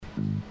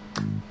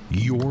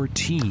Your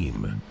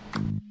team.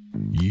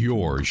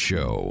 Your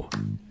show.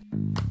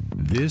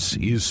 This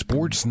is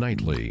Sports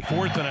Nightly.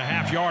 4th and a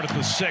half yard at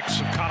the 6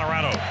 of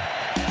Colorado.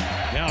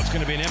 Now it's going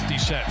to be an empty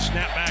set.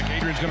 Snap back.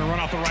 Adrian's going to run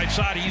off the right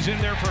side. He's in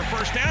there for a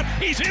first down.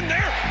 He's in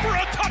there for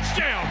a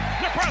touchdown.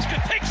 Nebraska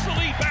takes the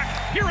lead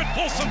back here at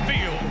Folsom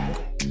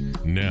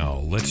Field.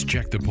 Now let's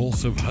check the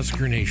pulse of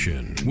Husker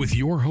Nation with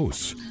your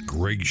hosts,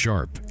 Greg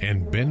Sharp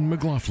and Ben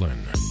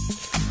McLaughlin.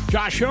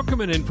 Josh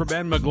Hilkeman in for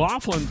Ben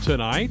McLaughlin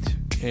tonight.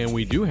 And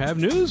we do have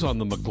news on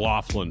the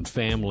McLaughlin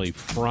family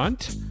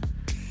front,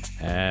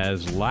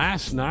 as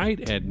last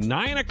night at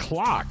 9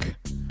 o'clock,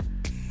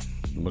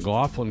 the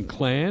McLaughlin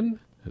clan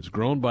has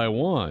grown by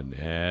one,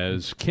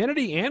 as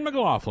Kennedy Ann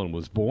McLaughlin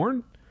was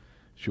born.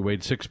 She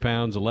weighed 6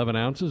 pounds, 11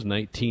 ounces,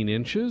 19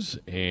 inches,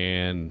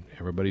 and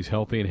everybody's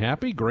healthy and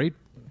happy. Great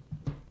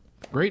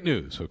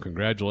news. So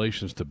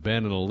congratulations to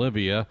Ben and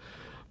Olivia.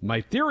 My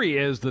theory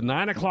is the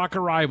 9 o'clock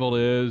arrival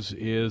is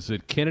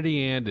that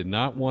Kennedy Ann did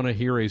not want to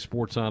hear a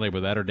Sports Sunday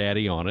without her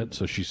daddy on it.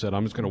 So she said,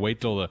 I'm just going to wait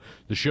till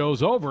the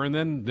show's over and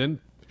then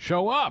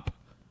show up.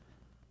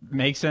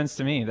 Makes sense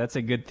to me. That's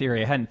a good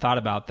theory. I hadn't thought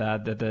about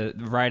that the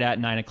right at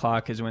 9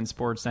 o'clock is when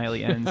Sports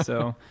Nightly ends.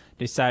 So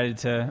decided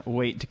to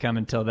wait to come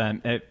until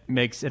then.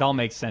 It all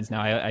makes sense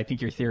now. I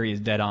think your theory is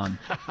dead on.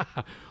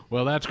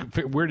 Well,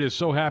 we're just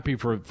so happy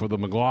for the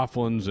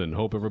McLaughlins and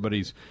hope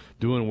everybody's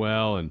doing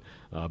well. And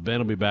Ben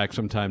will be back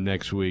sometime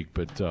next week.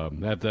 But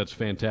that's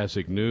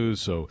fantastic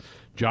news. So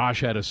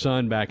Josh had a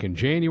son back in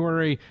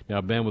January. Now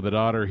Ben with a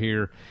daughter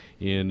here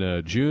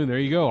in June. There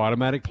you go.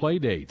 Automatic play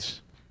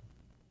dates.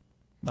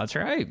 That's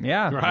right.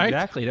 Yeah, right?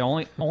 Exactly. They're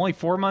only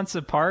 4 months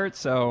apart.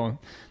 So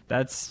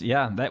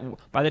that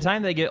by the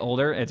time they get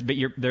older,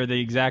 they're the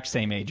exact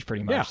same age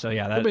pretty much. Yeah. So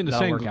yeah, they'll be in the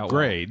same work out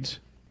grades.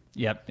 Well.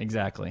 Yep,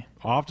 exactly.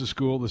 Off to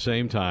school at the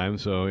same time,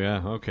 so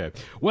yeah, okay.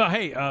 Well,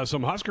 hey,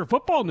 some Husker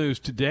football news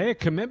today. A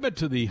commitment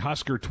to the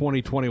Husker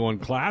 2021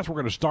 class. We're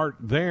going to start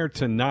there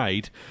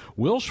tonight.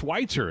 Will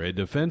Schweitzer, a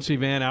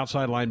defensive end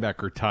outside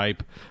linebacker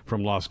type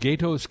from Los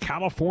Gatos,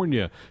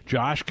 California.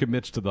 Josh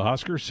commits to the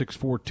Huskers,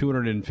 6'4",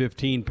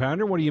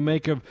 215-pounder. What do you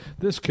make of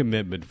this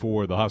commitment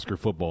for the Husker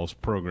football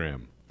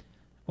program?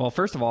 Well,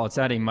 first of all, it's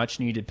at a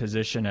much-needed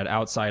position at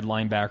outside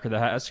linebacker. The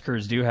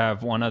Huskers do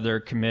have one other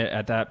commit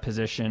at that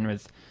position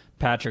with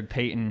Patrick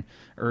Payton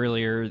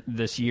earlier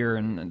this year,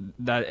 and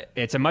that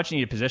it's a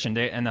much-needed position.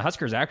 And the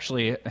Huskers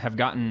actually have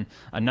gotten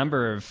a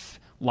number of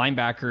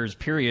linebackers,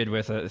 period,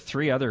 with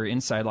 3 other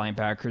inside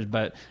linebackers,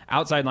 but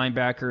outside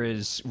linebacker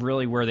is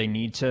really where they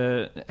need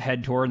to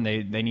head toward,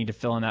 and they need to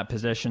fill in that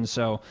position.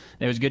 So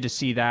it was good to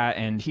see that.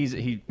 And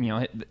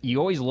you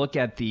always look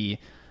at the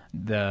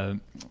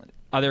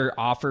other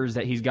offers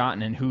that he's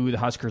gotten and who the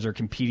Huskers are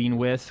competing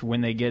with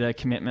when they get a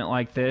commitment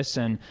like this,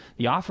 and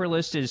the offer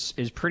list is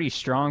pretty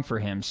strong for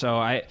him.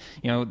 So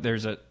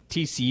there's a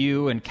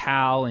TCU and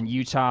Cal and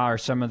Utah are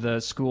some of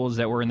the schools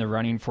that were in the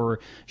running for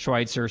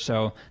Schweitzer.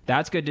 So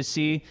that's good to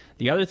see.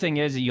 The other thing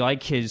is you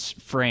like his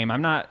frame.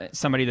 I'm not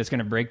somebody that's going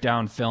to break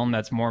down film.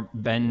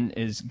 Ben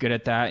is good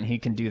at that and he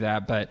can do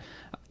that. But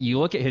you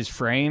look at his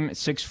frame,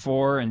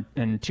 6'4"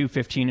 and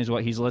 215 is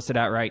what he's listed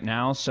at right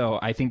now. So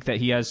I think that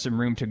he has some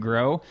room to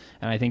grow,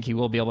 and I think he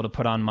will be able to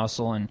put on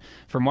muscle. And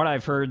from what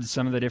I've heard,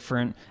 some of the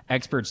different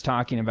experts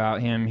talking about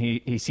him,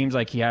 he seems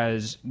like he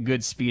has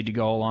good speed to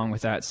go along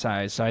with that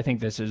size. So I think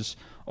this is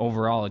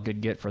overall a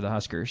good get for the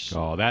Huskers.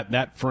 Oh,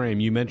 that frame,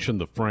 you mentioned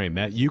the frame.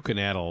 That you can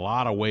add a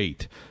lot of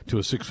weight to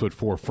a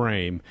 6'4"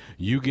 frame.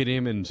 You get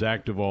him in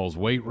Zach Duvall's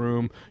weight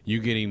room, you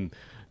get him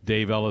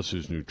Dave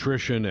Ellis's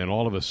nutrition, and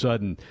all of a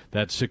sudden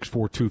that 6'4",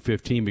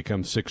 215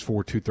 becomes 6'4",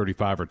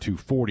 235 or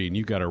 240, and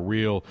you got a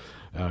real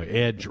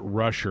edge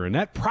rusher. And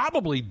that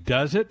probably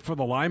does it for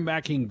the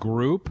linebacking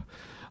group,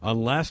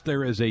 unless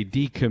there is a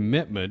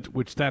decommitment,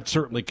 which that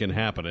certainly can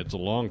happen. It's a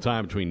long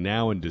time between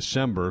now and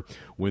December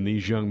when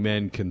these young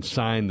men can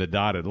sign the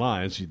dotted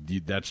lines.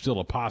 That's still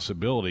a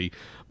possibility.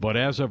 But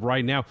as of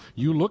right now,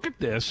 you look at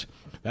this,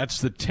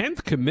 that's the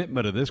 10th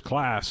commitment of this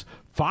class.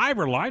 5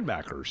 are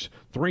linebackers,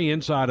 3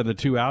 inside and the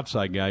 2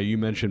 outside guy. You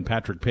mentioned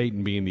Patrick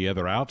Payton being the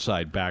other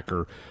outside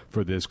backer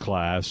for this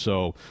class.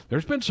 So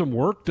there's been some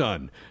work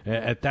done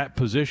at that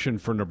position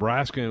for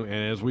Nebraska.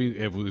 And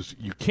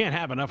you can't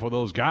have enough of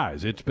those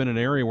guys. It's been an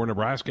area where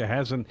Nebraska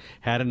hasn't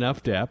had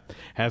enough depth,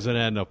 hasn't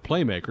had enough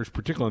playmakers,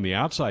 particularly in the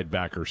outside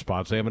backer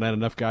spots. They haven't had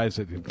enough guys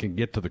that can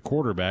get to the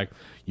quarterback.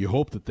 You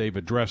hope that they've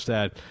addressed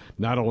that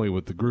not only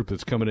with the group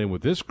that's coming in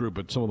with this group,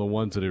 but some of the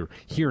ones that are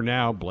here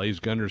now. Blaze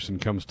Gunderson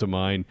comes to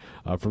mind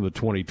from the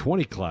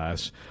 2020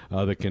 class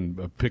that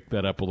can pick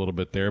that up a little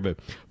bit there. But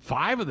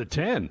 5 of the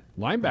 10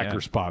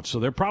 linebacker spots, so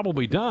they're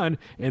probably done.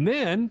 And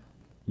then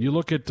you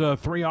look at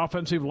 3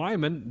 offensive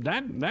linemen,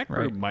 that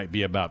group might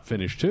be about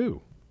finished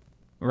too.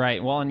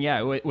 Right. Well, and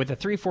yeah, with a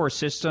 3-4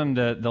 system,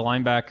 the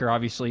linebacker,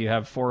 obviously you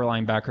have 4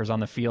 linebackers on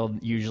the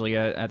field usually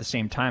at the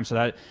same time. So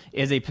that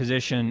is a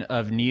position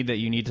of need that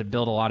you need to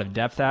build a lot of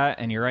depth at.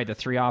 And you're right, the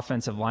 3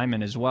 offensive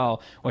linemen as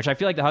well, which I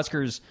feel like the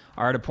Huskers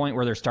are at a point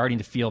where they're starting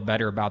to feel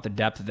better about the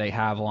depth that they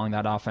have along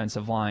that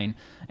offensive line.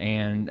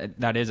 And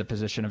that is a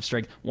position of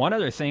strength. One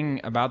other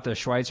thing about the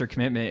Schweitzer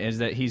commitment is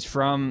that he's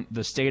from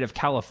the state of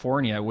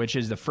California, which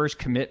is the first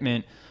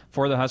commitment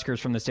for the Huskers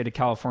from the state of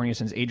California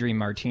since Adrian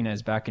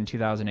Martinez back in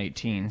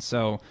 2018.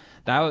 So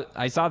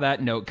I saw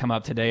that note come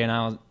up today,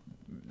 and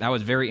that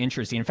was very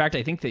interesting. In fact,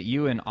 I think that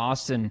you and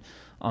Austin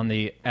on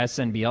the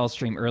SNBL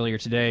stream earlier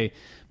today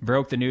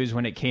broke the news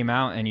when it came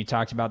out, and you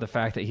talked about the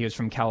fact that he was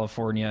from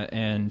California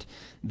and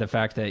the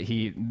fact that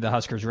the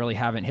Huskers really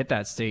haven't hit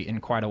that state in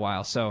quite a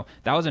while. So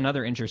that was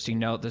another interesting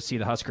note to see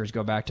the Huskers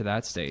go back to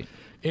that state.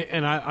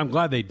 And I'm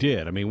glad they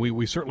did. I mean,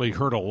 we certainly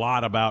heard a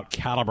lot about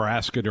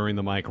Calabrasca during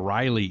the Mike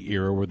Riley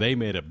era, where they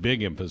made a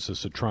big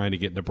emphasis of trying to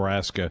get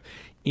Nebraska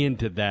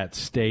into that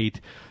state.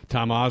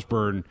 Tom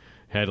Osborne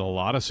had a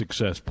lot of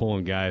success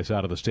pulling guys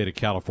out of the state of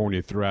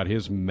California throughout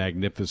his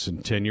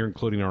magnificent tenure,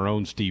 including our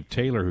own Steve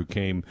Taylor, who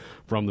came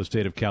from the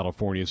state of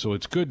California. So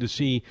it's good to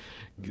see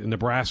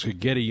Nebraska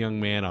get a young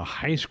man, a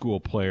high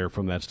school player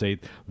from that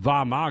state.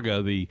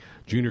 Vamaga, the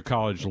junior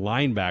college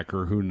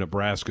linebacker who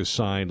Nebraska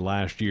signed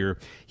last year,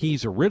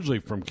 he's originally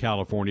from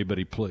California, but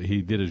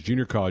he did his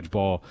junior college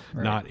ball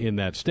not in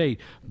that state.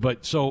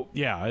 But so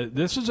yeah,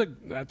 that's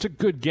a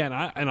good get.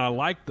 I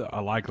like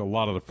a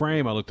lot of the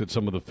frame. I looked at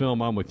some of the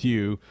film. I'm with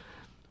you.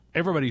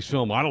 Everybody's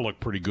film ought to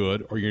look pretty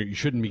good, or you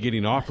shouldn't be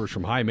getting offers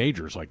from high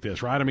majors like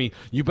this, right? I mean,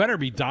 you better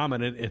be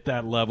dominant at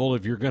that level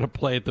if you're going to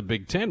play at the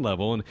Big Ten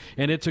level,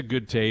 and it's a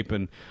good tape,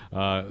 and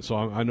so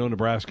I know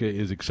Nebraska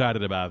is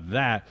excited about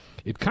that.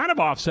 It kind of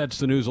offsets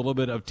the news a little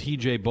bit of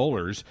T.J.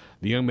 Bollers,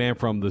 the young man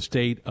from the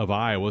state of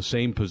Iowa,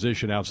 same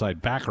position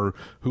outside backer,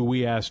 who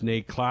we asked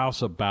Nate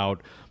Klaus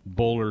about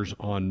Bollers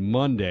on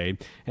Monday,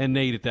 and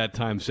Nate at that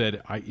time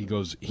said,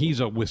 he's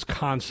a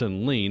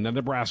Wisconsin lean. Now,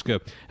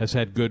 Nebraska has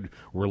had good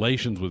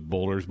relations with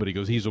Bollers, but he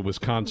goes, he's a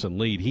Wisconsin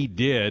lead. He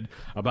did,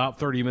 about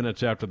 30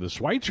 minutes after the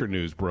Schweitzer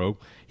news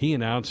broke, he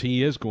announced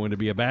he is going to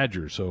be a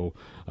Badger. So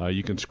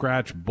you can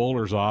scratch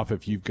Bollers off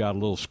if you've got a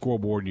little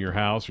scoreboard in your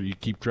house, or you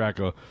keep track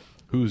of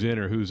who's in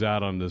or who's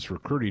out on this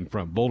recruiting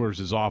front. Bollers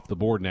is off the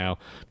board now.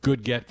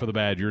 Good get for the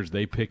Badgers.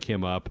 They pick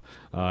him up,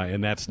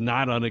 and that's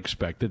not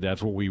unexpected.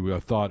 That's what we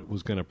thought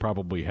was going to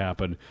probably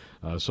happen.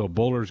 So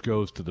Bollers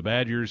goes to the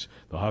Badgers.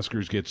 The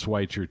Huskers get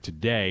Schweitzer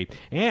today.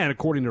 And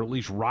according to at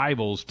least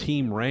Rivals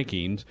team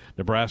rankings,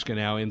 Nebraska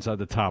now inside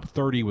the top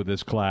 30 with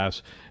this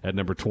class at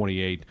number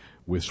 28,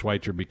 with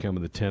Schweitzer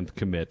becoming the 10th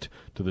commit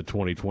to the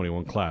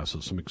 2021 class. So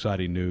some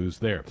exciting news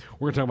there.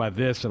 We're going to talk about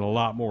this and a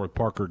lot more with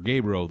Parker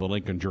Gabriel, the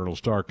Lincoln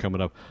Journal-Star,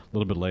 coming up a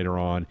little bit later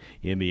on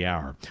in the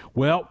hour.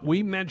 Well,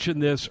 we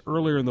mentioned this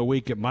earlier in the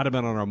week. It might have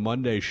been on our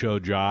Monday show,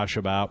 Josh,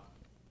 about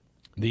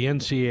the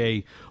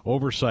NCAA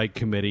Oversight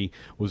Committee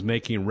was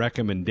making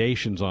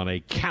recommendations on a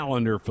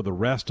calendar for the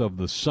rest of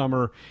the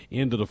summer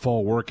into the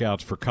fall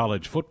workouts for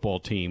college football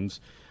teams,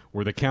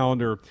 where the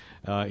calendar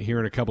here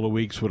in a couple of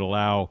weeks would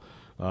allow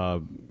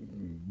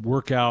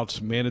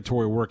workouts,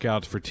 mandatory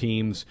workouts for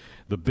teams.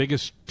 The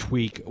biggest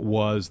tweak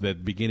was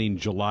that beginning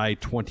July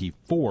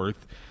 24th,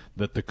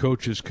 that the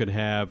coaches could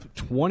have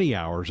 20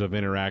 hours of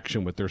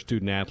interaction with their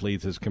student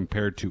athletes as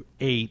compared to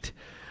 8.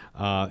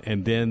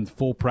 And then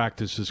full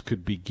practices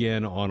could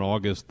begin on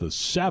August the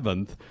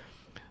 7th.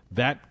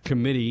 That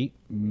committee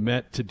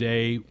met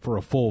today for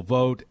a full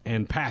vote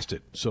and passed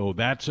it. So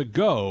that's a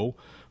go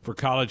for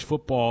college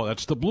football.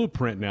 That's the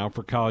blueprint now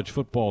for college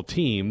football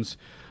teams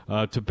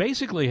to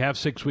basically have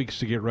 6 weeks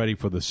to get ready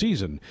for the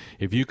season.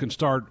 If you can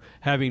start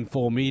having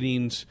full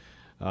meetings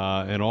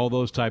and all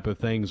those type of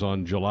things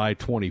on July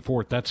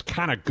 24th, that's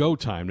kind of go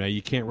time. Now,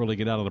 you can't really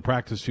get out on the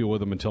practice field with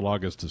them until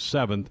August the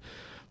 7th,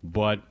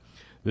 but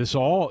this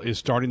all is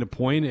starting to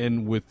point,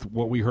 and with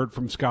what we heard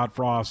from Scott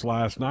Frost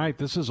last night,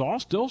 this is all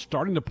still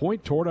starting to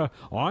point toward a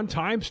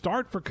on-time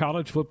start for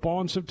college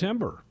football in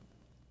September.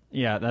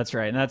 Yeah, that's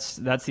right. And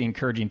that's the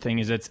encouraging thing,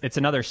 is it's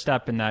another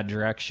step in that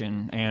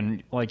direction.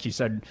 And like you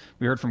said,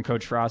 we heard from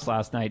Coach Frost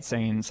last night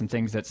saying some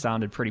things that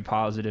sounded pretty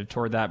positive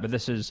toward that. But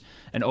this is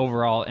an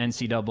overall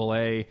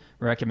NCAA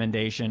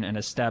recommendation and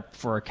a step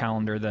for a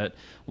calendar that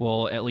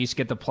will at least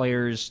get the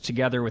players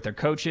together with their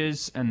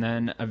coaches, and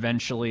then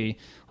eventually,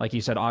 like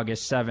you said,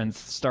 August 7th,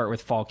 start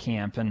with fall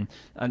camp. And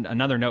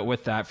another note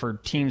with that, for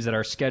teams that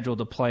are scheduled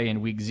to play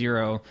in week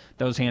 0,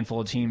 those handful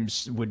of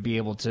teams would be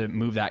able to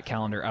move that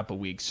calendar up a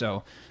week.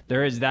 So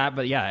there is that,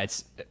 but yeah,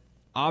 it's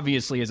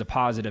obviously is a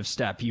positive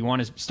step. You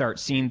want to start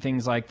seeing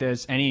things like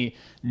this. Any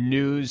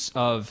news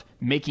of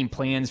making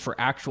plans for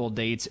actual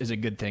dates is a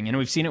good thing. And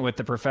we've seen it with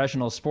the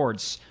professional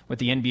sports, with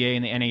the NBA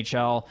and the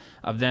NHL,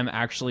 of them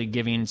actually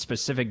giving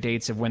specific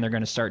dates of when they're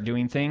going to start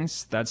doing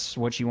things. That's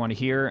what you want to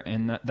hear,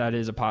 and that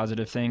is a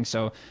positive thing.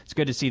 So it's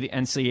good to see the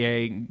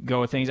NCAA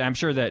go with things. I'm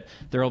sure that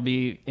there will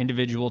be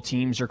individual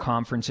teams or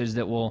conferences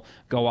that will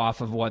go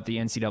off of what the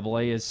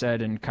NCAA has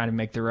said and kind of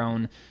make their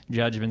own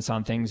judgments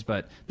on things.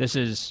 But this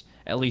is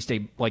at least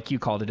like you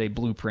called it, a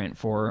blueprint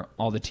for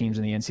all the teams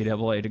in the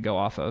NCAA to go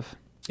off of.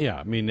 Yeah,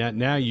 I mean,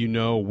 now you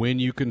know when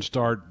you can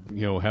start,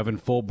 having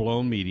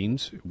full-blown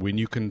meetings, when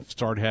you can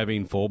start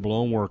having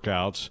full-blown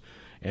workouts,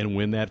 and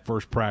when that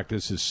first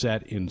practice is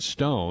set in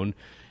stone.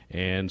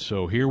 And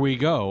so here we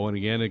go. And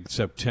again,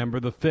 September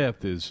the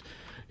 5th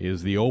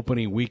is the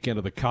opening weekend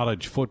of the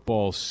college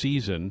football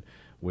season,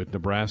 with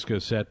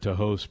Nebraska set to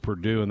host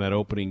Purdue in that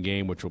opening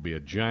game, which will be a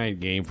giant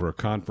game for a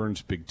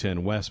conference Big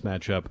Ten West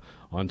matchup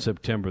on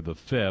September the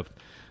 5th.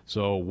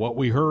 So what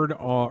we heard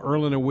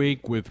early in the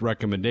week with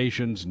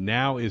recommendations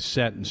now is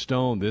set in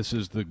stone. This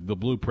is the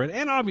blueprint.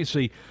 And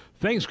obviously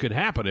things could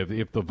happen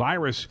if the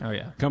virus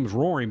comes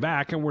roaring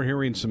back. And we're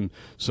hearing some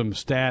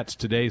stats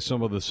today.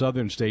 Some of the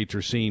southern states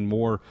are seeing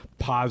more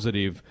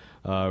positive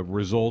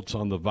results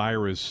on the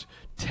virus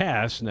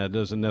test. And that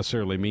doesn't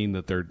necessarily mean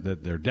that their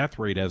death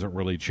rate hasn't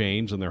really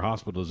changed and their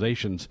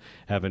hospitalizations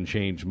haven't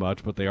changed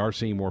much, but they are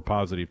seeing more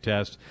positive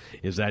tests.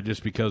 Is that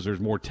just because there's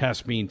more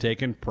tests being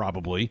taken?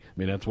 Probably. I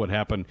mean, that's what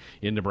happened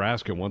in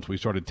Nebraska. Once we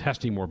started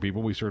testing more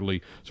people, we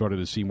certainly started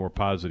to see more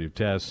positive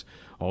tests,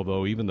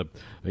 although even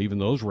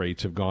those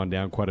rates have gone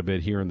down quite a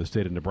bit here in the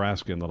state of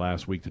Nebraska in the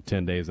last week to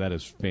 10 days. That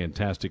is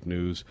fantastic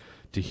news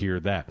to hear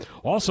that.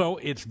 Also,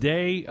 it's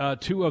day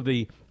 2 of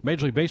the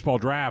Major League Baseball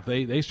draft.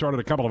 They started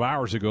a couple of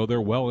hours ago.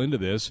 They're well into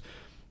this.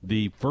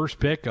 The first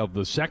pick of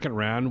the second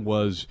round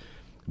was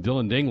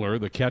Dylan Dingler,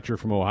 the catcher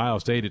from Ohio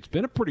State. It's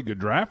been a pretty good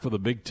draft for the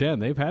Big Ten.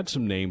 They've had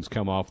some names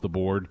come off the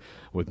board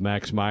with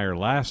Max Meyer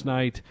last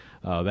night.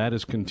 That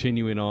is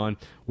continuing on.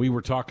 We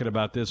were talking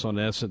about this on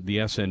the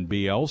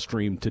SNBL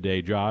stream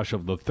today, Josh,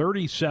 of the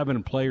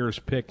 37 players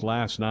picked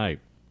last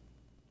night.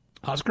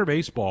 Husker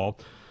Baseball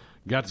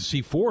got to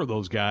see 4 of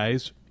those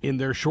guys in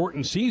their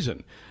shortened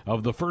season.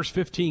 Of the first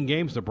 15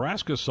 games,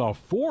 Nebraska saw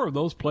 4 of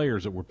those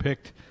players that were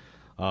picked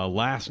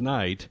last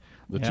night.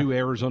 The 2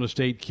 Arizona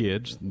State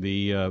kids,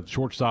 the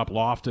shortstop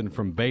Lofton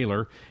from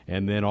Baylor,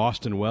 and then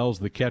Austin Wells,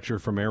 the catcher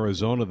from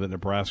Arizona that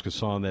Nebraska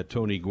saw in that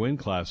Tony Gwynn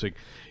Classic.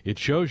 It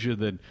shows you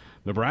that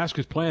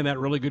Nebraska's playing that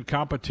really good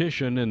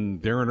competition,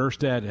 and Darren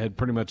Erstad had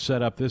pretty much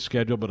set up this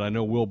schedule, but I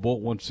know Will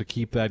Bolt wants to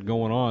keep that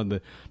going on.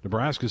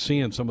 Nebraska's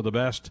seeing some of the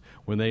best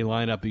when they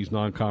line up these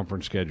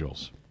non-conference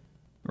schedules.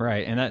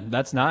 Right, and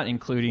that's not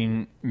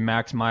including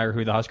Max Meyer,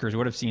 who the Huskers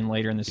would have seen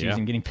later in the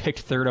season, getting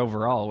picked 3rd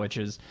overall, which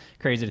is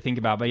crazy to think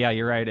about. But, yeah,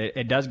 you're right.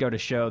 It does go to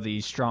show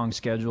the strong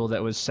schedule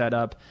that was set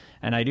up,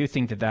 and I do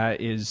think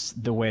that is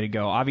the way to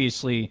go.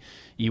 Obviously,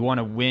 you want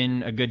to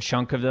win a good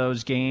chunk of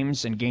those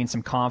games and gain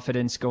some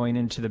confidence going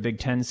into the Big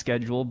Ten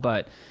schedule,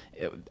 but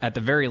at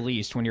the very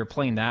least, when you're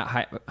playing that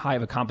high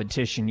of a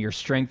competition, you're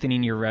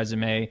strengthening your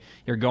resume.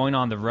 You're going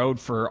on the road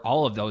for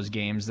all of those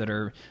games that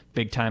are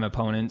big-time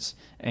opponents,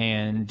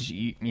 and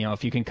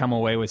if you can come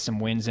away with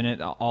some wins in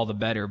it, all the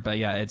better. But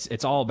yeah,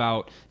 it's all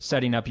about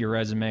setting up your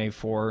resume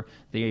for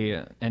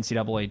the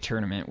NCAA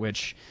tournament,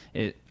 which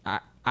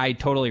I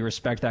totally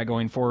respect that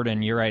going forward.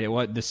 And you're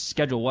right, the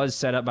schedule was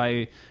set up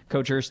by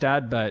Coach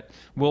Erstad, but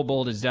Will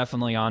Bolt is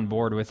definitely on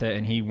board with it,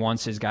 and he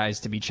wants his guys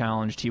to be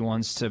challenged. He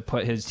wants to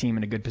put his team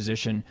in a good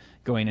position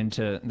going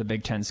into the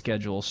Big Ten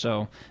schedule.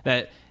 So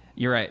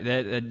you're right.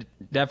 That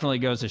definitely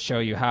goes to show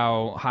you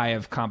how high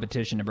of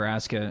competition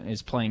Nebraska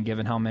is playing,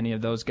 given how many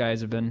of those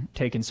guys have been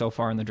taken so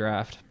far in the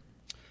draft.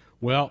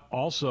 Well,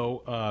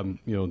 also,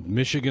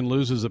 Michigan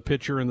loses a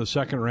pitcher in the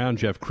second round,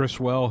 Jeff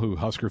Criswell, who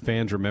Husker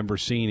fans remember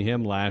seeing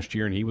him last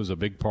year, and he was a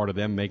big part of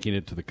them making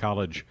it to the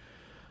College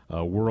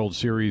World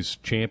Series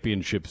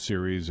Championship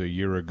Series a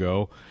year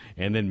ago.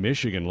 And then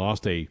Michigan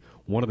lost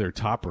one of their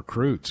top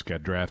recruits,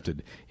 got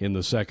drafted in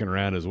the second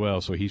round as well,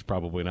 so he's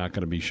probably not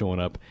going to be showing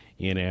up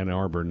in Ann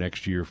Arbor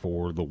next year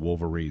for the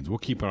Wolverines. We'll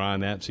keep an eye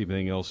on that and see if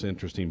anything else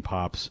interesting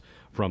pops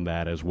from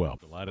that as well.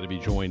 Delighted to be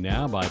joined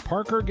now by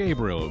Parker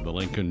Gabriel of the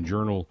Lincoln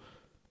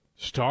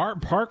Journal-Star.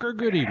 Parker,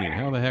 good evening.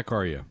 How the heck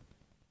are you?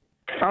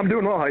 I'm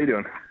doing well. How you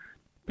doing?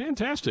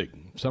 Fantastic.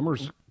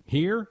 Summer's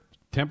here.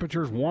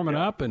 Temperatures warming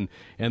up, and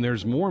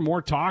there's more and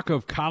more talk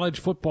of college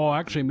football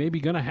actually maybe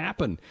going to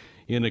happen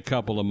in a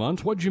couple of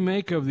months. What'd you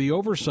make of the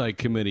Oversight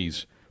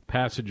Committee's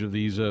passage of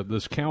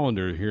this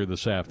calendar here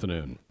this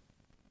afternoon?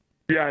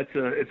 Yeah,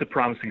 it's a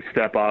promising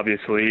step,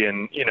 obviously,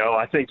 and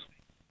I think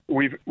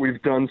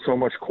we've done so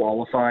much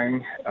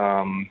qualifying,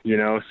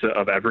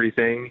 of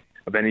everything,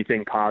 of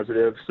anything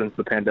positive since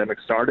the pandemic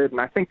started, and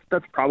I think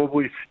that's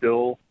probably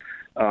still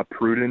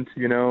prudent,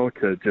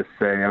 to just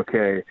say,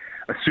 okay,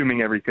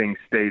 assuming everything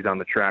stays on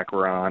the track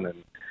we're on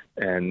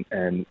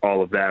and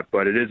all of that,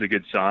 but it is a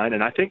good sign.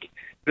 And I think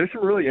there's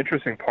some really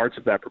interesting parts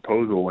of that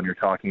proposal when you're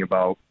talking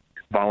about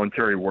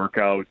voluntary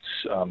workouts,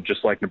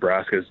 just like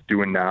Nebraska is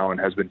doing now and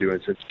has been doing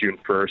since June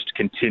 1st,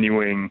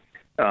 continuing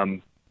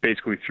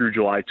basically through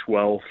July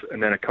 12th,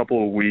 and then a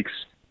couple of weeks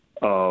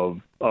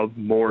of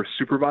more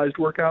supervised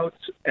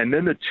workouts, and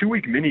then the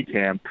 2-week mini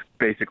camp,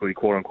 basically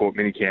quote unquote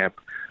mini camp,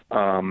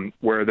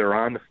 where they're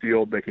on the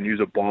field, they can use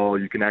a ball,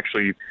 you can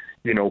actually,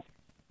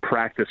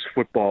 practice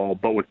football,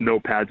 but with no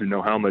pads and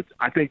no helmets,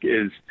 I think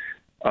is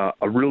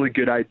a really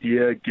good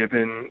idea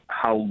given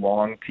how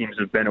long teams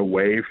have been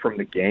away from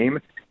the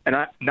game. And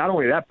not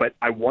only that, but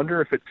I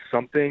wonder if it's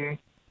something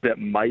that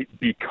might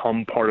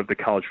become part of the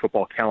college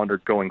football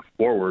calendar going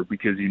forward,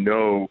 because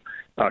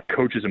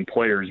coaches and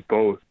players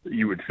both,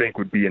 you would think,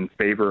 would be in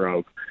favor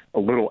of a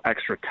little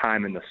extra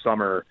time in the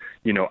summer,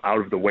 out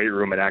of the weight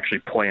room and actually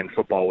playing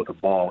football with a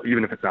ball,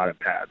 even if it's not in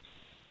pads.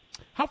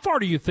 How far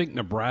do you think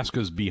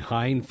Nebraska's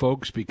behind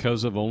folks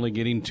because of only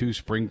getting 2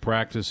 spring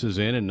practices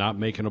in and not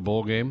making a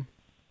bowl game?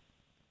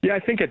 Yeah, I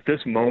think at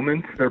this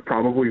moment they're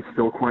probably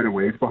still quite a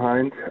ways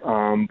behind,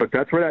 but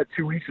that's where that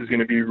 2 weeks is going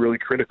to be really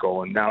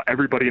critical. And now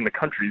everybody in the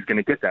country is going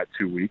to get that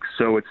 2 weeks,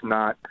 so it's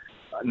not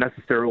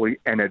necessarily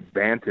an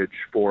advantage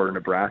for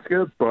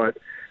Nebraska. But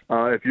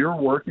if you're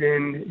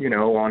working,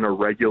 on a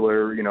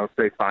regular,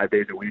 say 5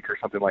 days a week or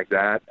something like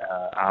that,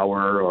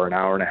 hour or an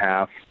hour and a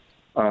half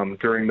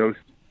during those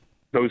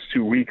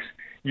 2 weeks,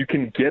 you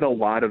can get a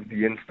lot of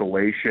the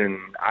installation.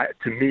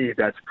 To me,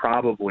 that's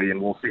probably,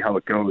 and we'll see how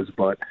it goes,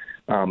 but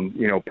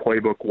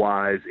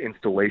playbook-wise,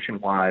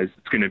 installation-wise,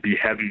 it's going to be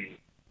heavy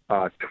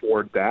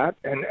toward that.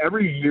 And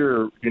every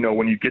year,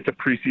 when you get to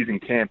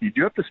preseason camp, you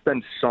do have to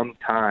spend some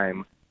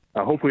time,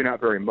 hopefully not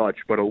very much,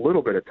 but a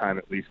little bit of time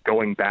at least,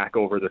 going back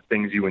over the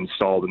things you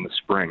installed in the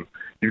spring.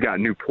 You've got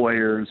new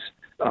players.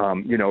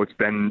 It's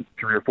been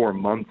 3 or 4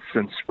 months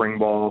since spring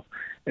ball.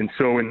 And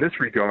so in this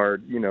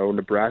regard,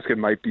 Nebraska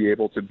might be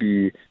able to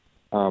be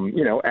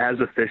as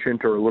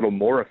efficient or a little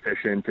more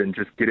efficient in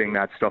just getting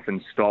that stuff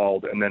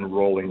installed and then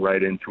rolling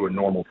right into a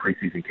normal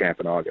preseason camp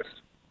in August.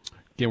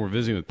 Again, we're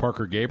visiting with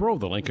Parker Gabriel of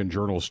the Lincoln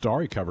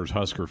Journal-Star. He covers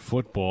Husker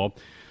football.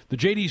 The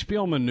J.D.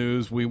 Spielman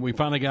news, we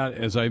finally got,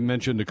 as I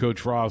mentioned to Coach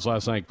Frost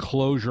last night,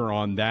 closure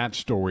on that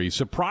story.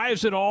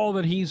 Surprised at all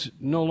that he's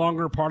no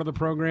longer part of the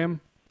program?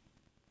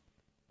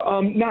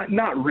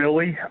 Not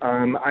really.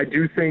 I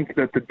do think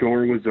that the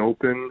door was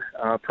open,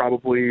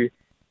 probably,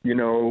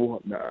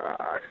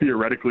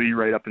 theoretically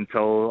right up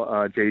until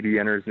JD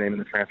entered his name in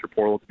the transfer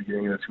portal at the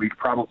beginning of this week,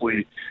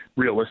 probably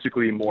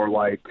realistically more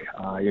like,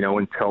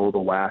 until the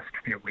last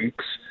few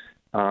weeks.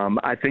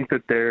 I think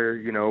that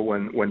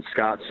when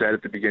Scott said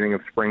at the beginning of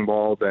spring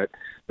ball that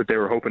they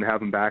were hoping to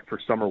have him back for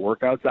summer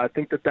workouts, I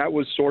think that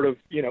was sort of,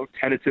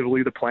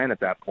 tentatively the plan at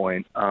that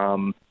point.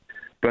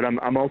 But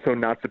I'm also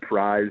not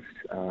surprised,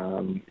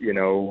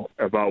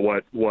 about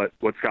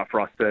what Scott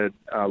Frost said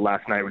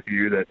last night with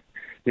you, that,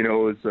 it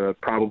was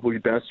probably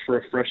best for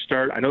a fresh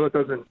start. I know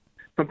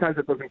sometimes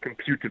it doesn't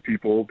compute to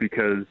people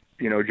because,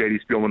 J.D.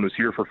 Spielman was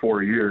here for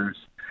 4 years.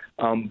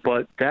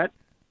 But that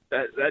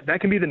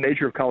can be the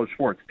nature of college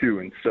sports too.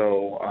 And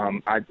so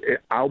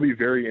I'll be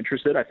very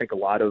interested. I think a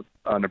lot of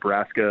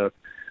Nebraska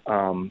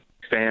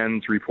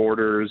fans,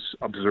 reporters,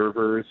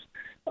 observers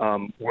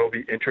will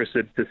be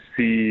interested to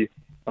see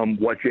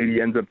what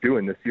JD ends up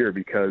doing this year,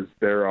 because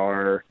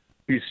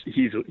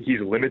he's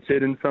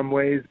limited in some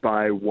ways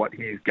by what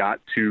he's got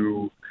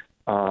to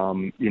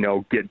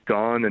get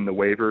done and the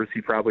waivers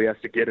he probably has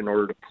to get in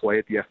order to play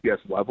at the FBS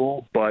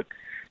level. But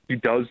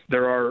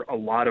there are a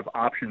lot of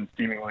options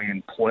seemingly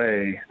in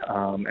play,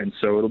 and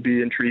so it'll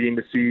be intriguing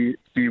to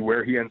see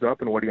where he ends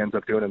up and what he ends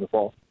up doing in the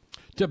fall.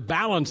 To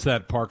balance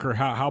that, Parker,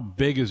 how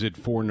big is it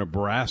for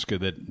Nebraska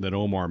that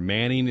Omar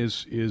Manning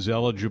is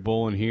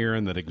eligible in here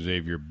and that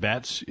Xavier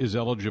Betts is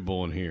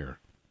eligible in here?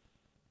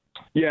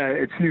 Yeah,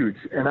 it's huge.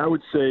 And I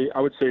would say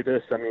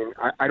this. I mean,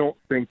 I don't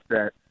think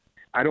that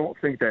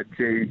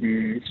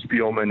J.D.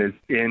 Spielman is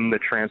in the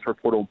transfer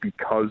portal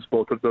because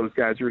both of those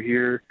guys are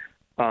here.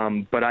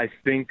 But I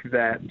think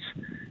that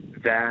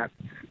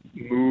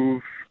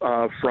move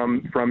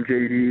from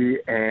JD,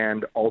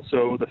 and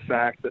also the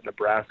fact that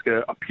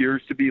Nebraska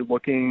appears to be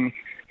looking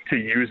to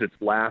use its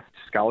last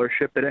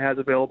scholarship that it has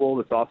available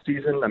this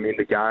offseason. I mean,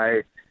 the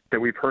guy that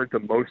we've heard the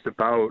most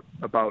about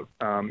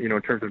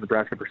in terms of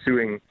Nebraska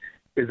pursuing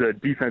is a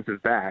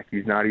defensive back.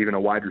 He's not even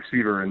a wide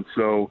receiver. And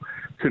so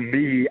to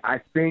me, I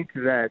think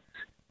that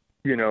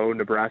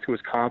Nebraska was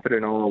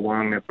confident all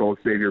along that both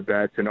Xavier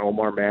Betts and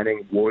Omar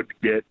Manning would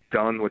get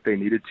done what they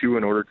needed to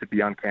in order to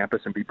be on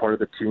campus and be part of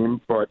the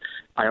team. But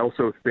I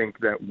also think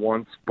that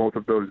once both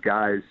of those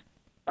guys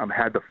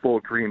had the full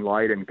green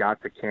light and got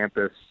to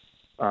campus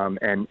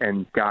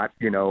and got,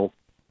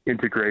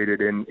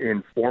 integrated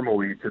in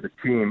formally to the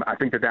team, I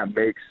think that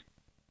makes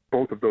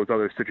both of those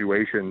other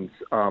situations,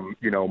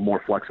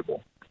 more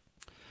flexible.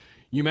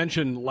 You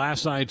mentioned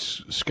last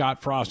night's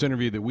Scott Frost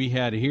interview that we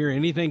had here.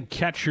 Anything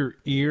catch your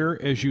ear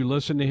as you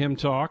listen to him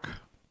talk?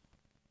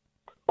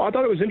 Well, I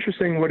thought it was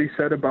interesting what he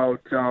said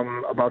about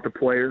the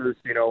players.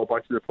 A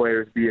bunch of the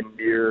players being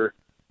near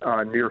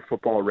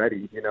football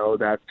ready.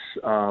 That's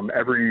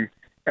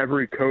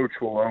every coach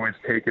will always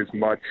take as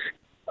much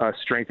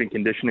strength and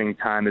conditioning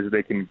time as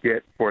they can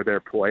get for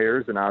their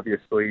players, and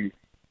obviously,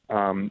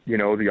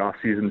 the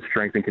off-season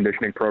strength and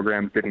conditioning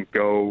programs didn't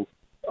go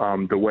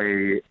the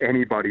way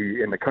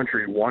anybody in the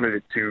country wanted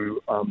it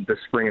to this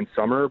spring and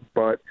summer,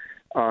 but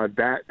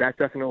that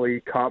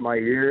definitely caught my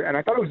ear. And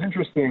I thought it was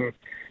interesting,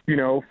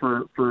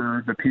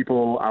 for the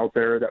people out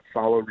there that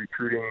follow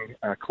recruiting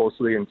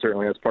closely, and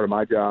certainly as part of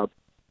my job,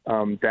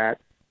 that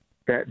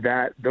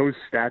those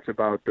stats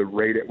about the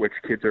rate at which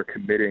kids are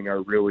committing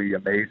are really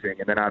amazing.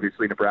 And then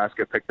obviously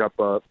Nebraska picked up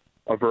a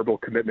verbal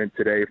commitment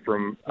today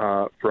from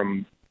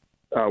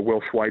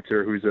Will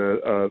Schweitzer, who's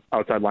a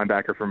outside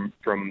linebacker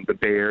from the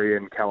Bay Area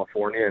in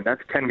California, and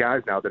that's 10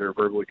 guys now that are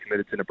verbally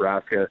committed to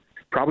Nebraska,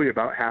 probably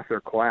about half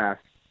their class,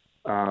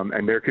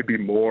 and there could be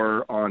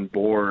more on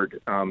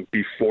board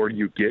before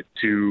you get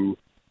to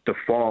the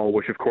fall,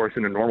 which of course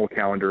in a normal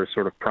calendar is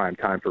sort of prime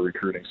time for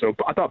recruiting. So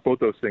I thought both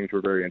those things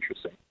were very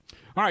interesting.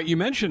 All right, you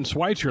mentioned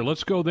Schweitzer.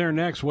 Let's go there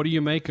next. What do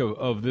you make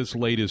of this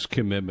latest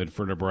commitment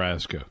for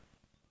Nebraska?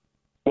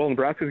 Well,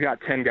 Nebraska's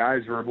got 10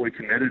 guys verbally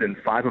committed, and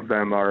 5 of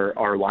them are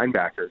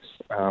linebackers,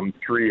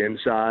 3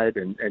 inside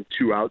and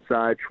 2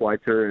 outside.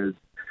 Schweitzer is,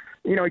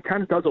 he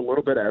kind of does a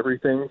little bit of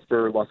everything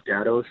for Los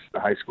Gatos, the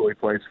high school he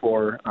plays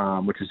for,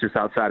 which is just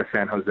outside of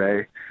San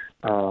Jose.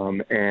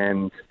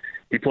 And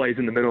he plays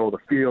in the middle of the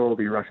field.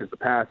 He rushes the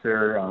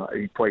passer.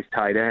 He plays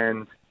tight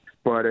end.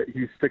 But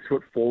he's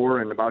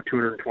 6'4" and about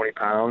 220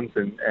 pounds,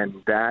 and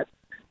that,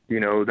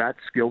 that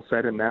skill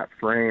set in that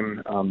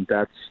frame,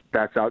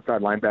 that's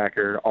outside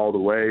linebacker all the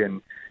way.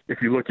 And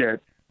if you look at,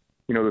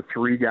 the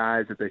 3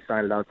 guys that they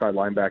signed at outside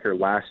linebacker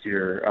last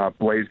year,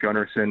 Blaze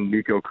Gunnarsson,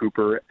 Nico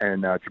Cooper,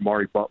 and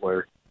Jamari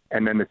Butler,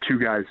 and then the 2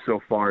 guys so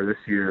far this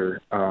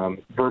year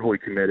verbally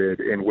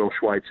committed in Will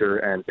Schweitzer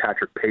and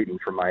Patrick Payton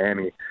from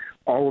Miami.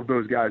 All of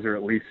those guys are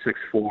at least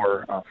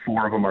 6'4".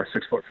 4 of them are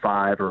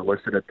 6'5" or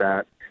listed at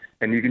that.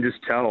 And you can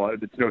just tell,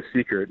 it's no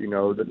secret,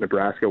 that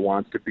Nebraska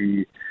wants to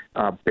be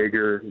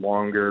bigger,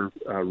 longer,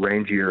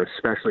 rangier,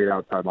 especially at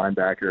outside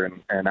linebacker.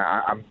 And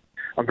I'm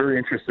very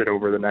interested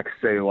over the next,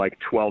 say, like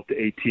 12 to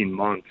 18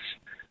 months,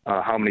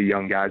 how many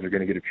young guys are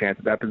going to get a chance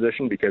at that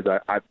position, because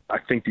I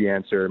think the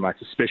answer, my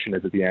suspicion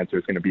is that the answer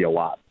is going to be a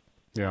lot.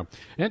 Yeah,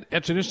 and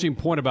that's an interesting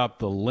point about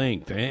the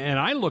length. And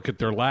I look at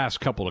their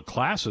last couple of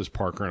classes,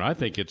 Parker, and I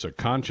think it's a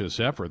conscious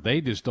effort.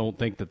 They just don't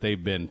think that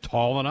they've been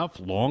tall enough,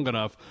 long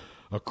enough,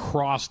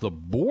 across the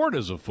board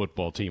as a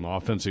football team,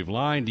 offensive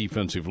line,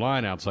 defensive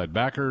line, outside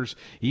backers,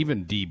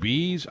 even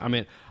DBs. I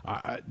mean,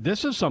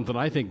 this is something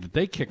I think that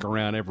they kick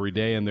around every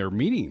day in their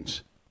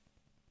meetings.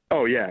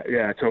 Oh, yeah,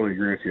 I totally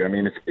agree with you. I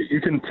mean, you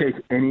can take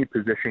any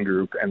position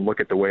group and look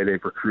at the way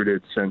they've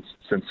recruited since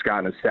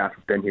Scott and his staff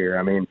have been here.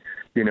 I mean,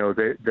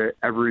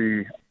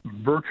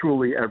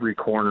 virtually every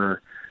cornerback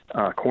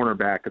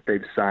that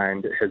they've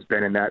signed has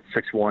been in that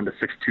 6'1" to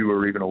 6'2"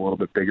 or even a little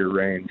bit bigger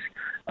range.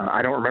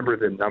 I don't remember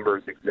the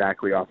numbers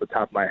exactly off the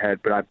top of my head,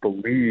 but I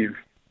believe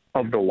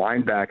of the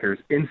linebackers,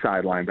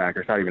 inside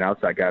linebackers, not even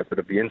outside guys, but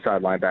of the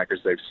inside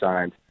linebackers they've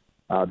signed,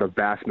 the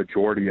vast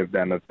majority of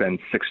them have been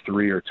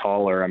 6'3" or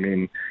taller. I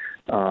mean,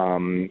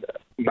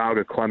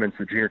 Mauga Clements,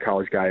 the junior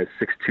college guy, is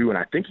 6'2", and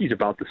I think he's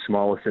about the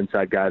smallest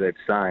inside guy they've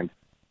signed.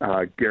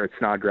 Garrett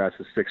Snodgrass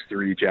is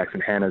 6'3", Jackson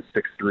Hanna is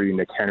 6'3",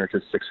 Nick Henrich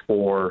is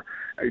 6'4".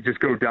 Just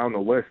go down the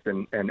list,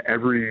 and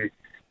every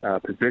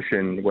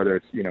position, whether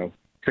it's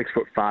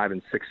 6'5"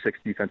 and 6'6"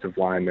 defensive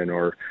linemen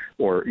or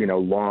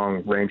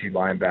long, rangy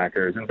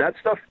linebackers, and that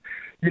stuff.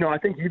 I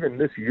think even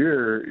this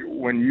year,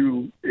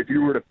 if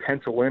you were to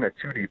pencil in a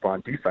 2-deep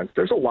on defense,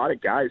 there's a lot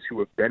of guys who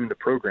have been in the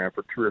program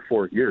for 3 or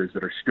 4 years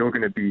that are still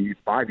going to be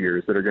 5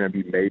 years that are going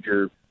to be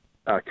major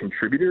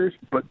contributors.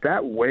 But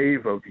that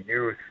wave of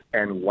youth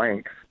and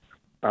length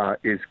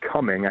is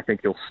coming. I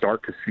think you'll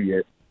start to see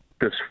it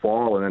this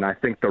fall, and then I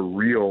think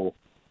the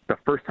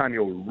first time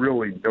you'll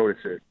really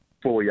notice it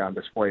fully on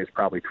display is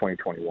probably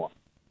 2021.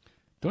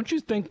 Don't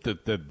you think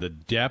that the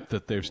depth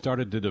that they've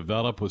started to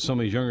develop with some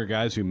of these younger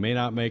guys who may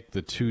not make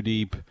the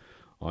 2-deep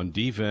on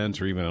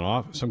defense or even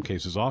in some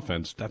cases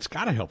offense, that's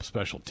got to help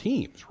special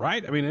teams,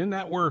 right? I mean, isn't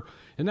that where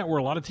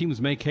a lot of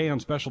teams make hay on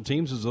special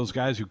teams, is those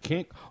guys who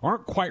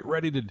aren't quite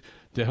ready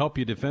to help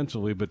you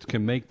defensively, but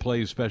can make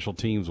plays special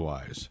teams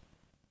wise?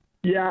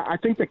 Yeah, I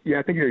think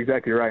you're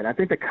exactly right. And I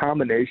think the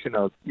combination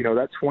of,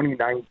 that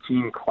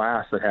 2019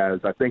 class that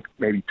has, I think,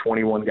 maybe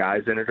 21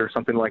 guys in it or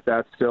something like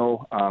that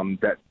still,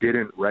 that did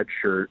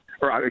redshirt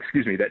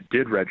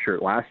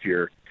last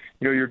year.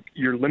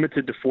 You're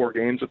limited to 4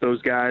 games with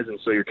those guys, and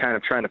so you're kind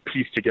of trying to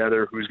piece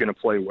together who's going to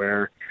play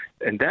where.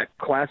 And that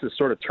class is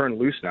sort of turned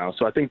loose now.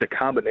 So I think the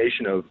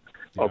combination of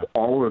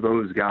all of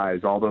those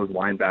guys, all those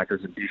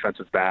linebackers and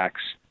defensive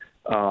backs,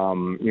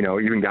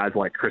 even guys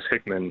like Chris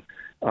Hickman,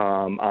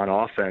 on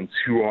offense,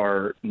 who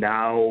are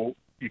now,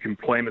 you can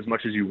play them as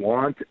much as you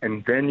want,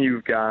 and then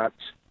you've got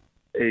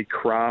a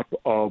crop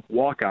of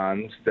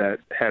walk-ons that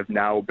have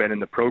now been in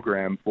the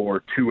program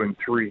for 2 and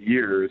 3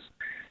 years.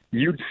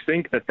 You'd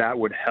think that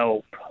would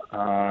help,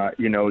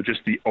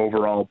 just the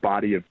overall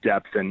body of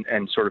depth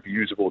and sort of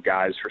usable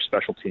guys for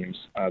special teams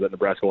that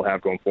Nebraska will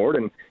have going forward.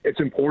 And it's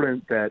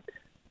important that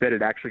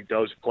it actually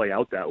does play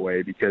out that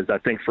way, because I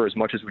think for as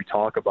much as we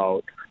talk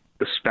about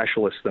the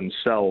specialists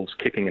themselves,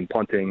 kicking and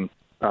punting,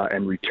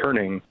 and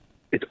returning,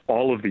 it's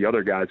all of the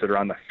other guys that are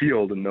on the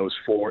field in those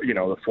 4,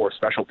 the 4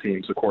 special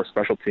teams, the core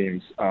special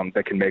teams,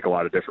 that can make a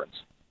lot of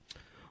difference.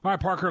 All right,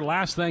 Parker,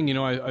 last thing,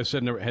 I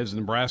said has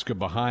Nebraska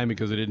behind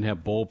because they didn't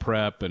have bowl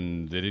prep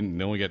and they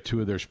only got 2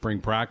 of their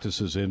spring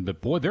practices in.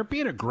 But, boy, they're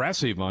being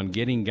aggressive on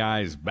getting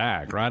guys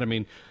back, right? I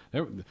mean,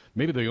 I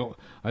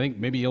think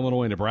maybe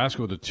Illinois and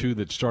Nebraska were the 2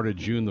 that started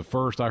June the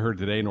 1st. I heard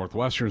today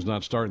Northwestern's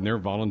not starting their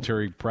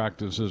voluntary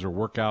practices or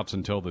workouts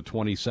until the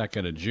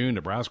 22nd of June.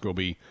 Nebraska will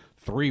be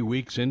 3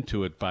 weeks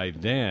into it by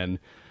then.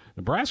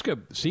 Nebraska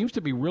seems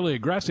to be really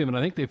aggressive, and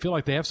I think they feel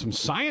like they have some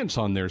science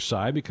on their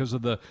side because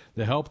of the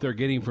help they're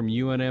getting from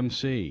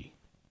UNMC.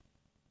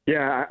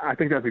 Yeah, I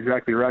think that's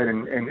exactly right.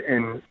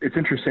 And it's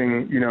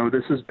interesting,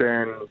 this has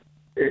been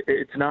 –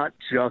 it's not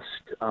just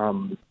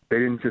they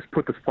didn't just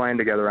put this plan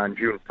together on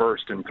June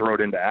 1st and throw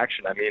it into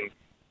action. I mean,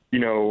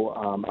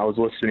 I was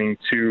listening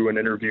to an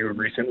interview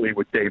recently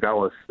with Dave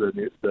Ellis,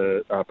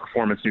 the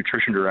performance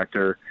nutrition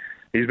director.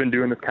 He's been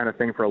doing this kind of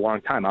thing for a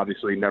long time.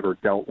 Obviously, never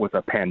dealt with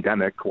a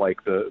pandemic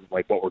like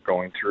what we're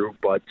going through.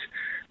 But,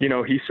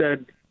 he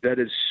said that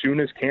as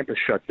soon as campus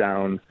shut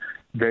down,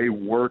 they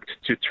worked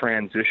to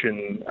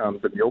transition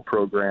the meal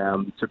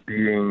program to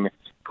being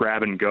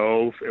grab and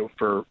go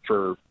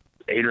for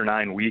 8 or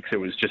 9 weeks. It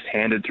was just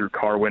handed through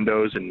car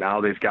windows, and now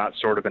they've got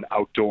sort of an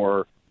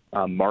outdoor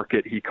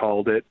market, he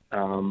called it,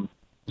 so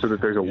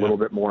that there's a little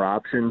bit more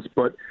options.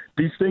 But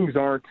these things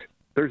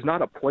there's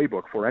not a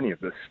playbook for any of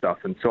this stuff.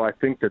 And so I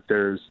think that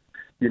there's,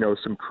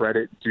 some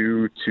credit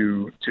due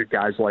to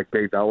guys like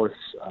Dave Ellis,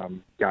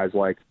 guys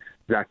like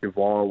Zach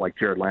Duvall, like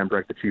Jared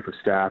Lambrecht, the chief of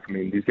staff. I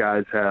mean, these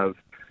guys have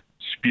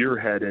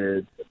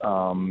spearheaded,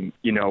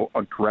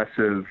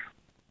 aggressive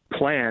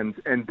plans,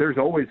 and there's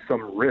always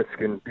some risk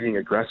in being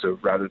aggressive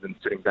rather than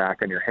sitting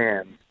back on your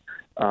hands.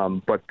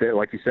 But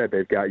like you said,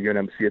 they've got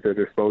UNMC at their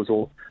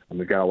disposal, and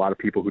they've got a lot of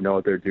people who know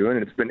what they're doing.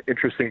 And it's been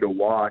interesting to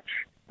watch.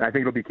 And I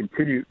think it'll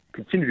continue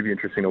to be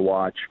interesting to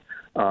watch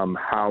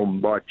how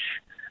much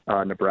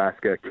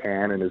Nebraska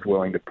can and is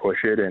willing to push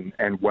it,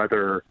 and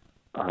whether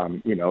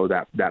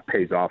that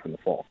pays off in the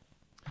fall.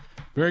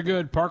 Very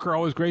good, Parker.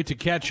 Always great to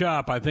catch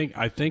up.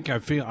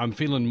 I'm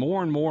feeling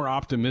more and more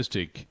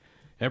optimistic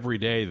every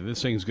day that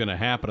this thing's going to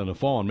happen in the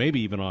fall, and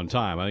maybe even on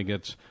time. I think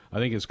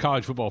it's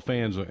college football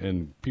fans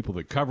and people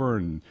that cover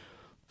and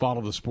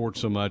follow the sport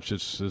so much.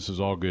 This is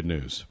all good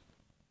news.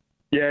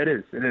 Yeah, it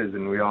is,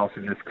 and we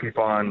also just keep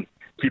on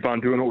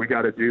doing what we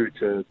got to do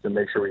to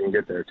make sure we can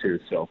get there too.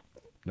 So,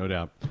 no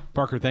doubt,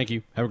 Parker. Thank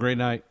you. Have a great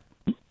night.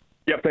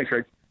 Yep. Thanks,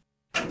 Greg.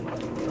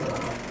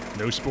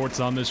 No sports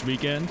on this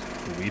weekend,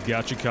 but we've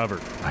got you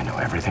covered. I know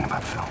everything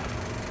about film.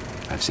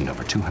 I've seen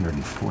over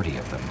 240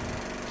 of them.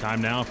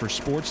 Time now for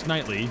Sports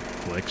Nightly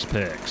Flicks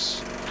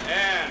Picks.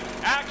 And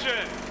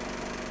action!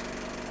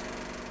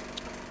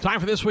 Time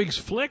for this week's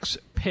Flicks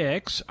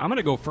Picks. I'm going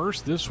to go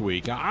first this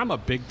week. I'm a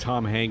big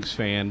Tom Hanks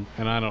fan,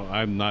 and I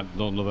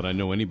don't know that I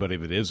know anybody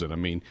that isn't. I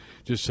mean,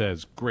 just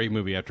says great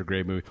movie after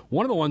great movie.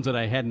 One of the ones that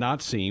I had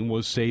not seen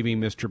was Saving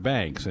Mr.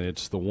 Banks, and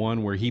it's the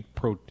one where he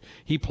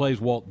plays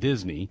Walt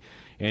Disney,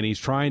 and he's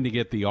trying to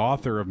get the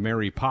author of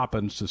Mary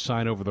Poppins to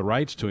sign over the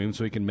rights to him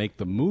so he can make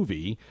the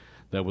movie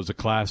that was a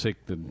classic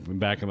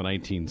back in the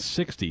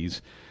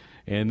 1960s.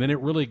 And then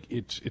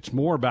it's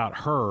more about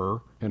her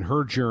and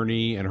her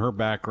journey and her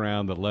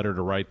background that led her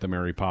to write the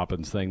Mary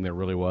Poppins thing that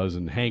really was.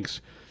 And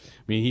Hanks,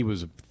 I mean, he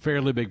was a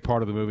fairly big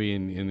part of the movie,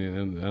 and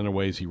in other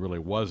ways he really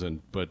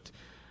wasn't. But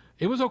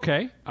it was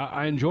okay.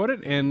 I enjoyed it.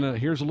 And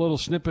here's a little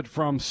snippet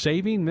from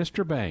Saving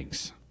Mr.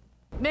 Banks.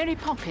 Mary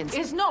Poppins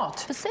is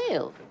not for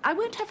sale. I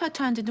won't have her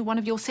turned into one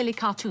of your silly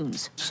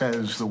cartoons.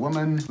 Says the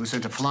woman who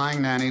sent a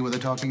flying nanny with a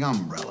talking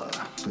umbrella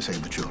to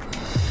save the children.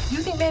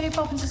 You think Mary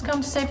Poppins has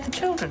come to save the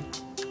children?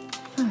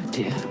 Oh,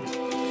 dear.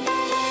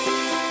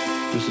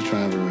 Mr.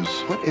 Travers,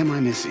 what am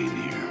I missing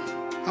here?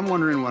 I'm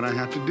wondering what I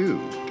have to do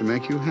to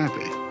make you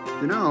happy.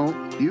 You know,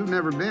 you've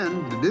never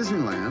been to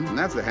Disneyland, and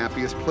that's the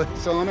happiest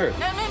place on earth.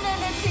 No,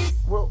 please.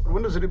 Well,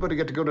 when does anybody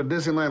get to go to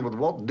Disneyland with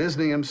Walt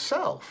Disney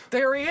himself?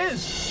 There he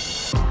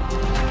is.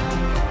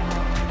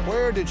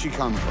 Where did she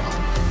come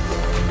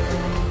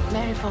from?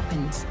 Mary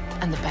Poppins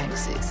and the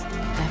Bankses.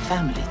 They're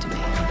family to me.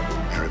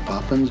 Mary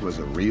Poppins was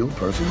a real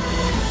person?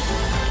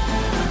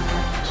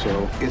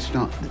 So it's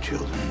not the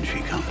children she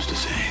comes to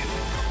save.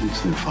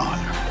 It's their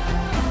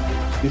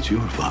father. It's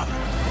your father.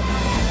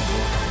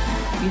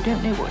 You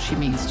don't know what she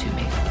means to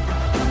me.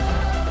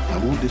 I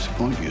won't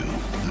disappoint you.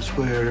 I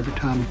swear, every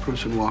time a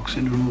person walks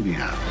into a movie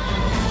house,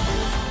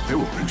 they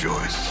will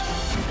rejoice.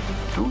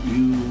 Don't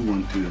you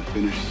want to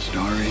finish the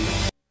story?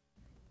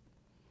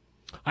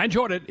 I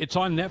enjoyed it. It's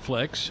on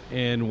Netflix,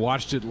 and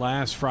watched it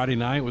last Friday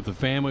night with the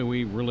family.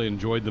 We really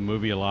enjoyed the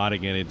movie a lot.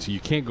 Again, you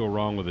can't go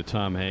wrong with a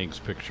Tom Hanks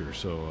picture,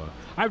 so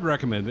I'd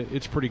recommend it.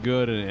 It's pretty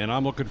good, and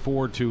I'm looking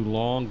forward to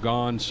Long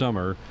Gone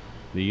Summer,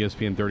 the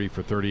ESPN 30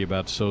 for 30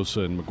 about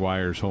Sosa and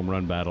McGuire's home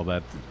run battle.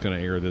 That's going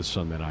to air this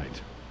Sunday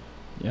night.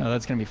 Yeah,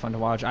 that's going to be fun to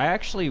watch.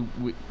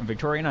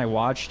 Victoria and I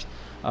watched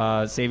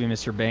Saving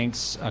Mr.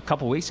 Banks a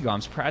couple weeks ago.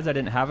 I'm surprised I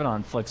didn't have it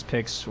on Flicks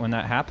Picks when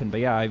that happened.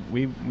 But yeah,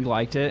 we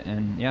liked it,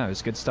 and yeah, it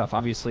was good stuff.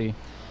 Obviously,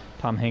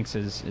 Tom Hanks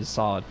is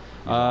solid.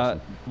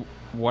 Awesome.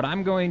 what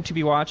I'm going to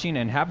be watching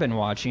and have been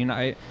watching,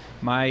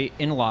 my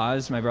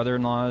in-laws, my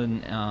brother-in-law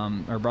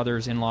and or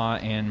brothers-in-law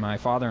and my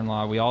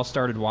father-in-law, we all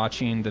started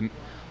watching the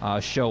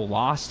show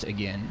Lost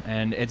again,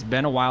 and it's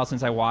been a while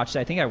since I watched it.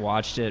 I think I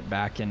watched it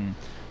back in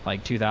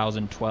like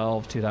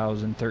 2012,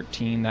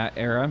 2013, that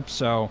era.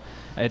 So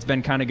it's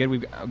been kind of good.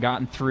 We've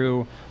gotten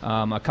through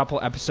a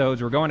couple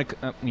episodes. We're going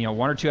to,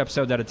 one or two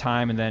episodes at a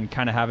time, and then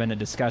kind of having a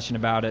discussion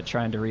about it,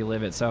 trying to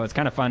relive it. So it's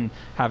kind of fun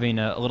having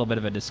a little bit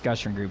of a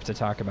discussion group to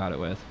talk about it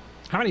with.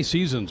 How many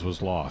seasons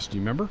was Lost? Do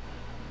you remember?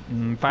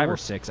 5 or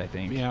 6, I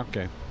think. Yeah,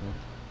 okay.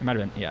 It might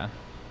have been, yeah.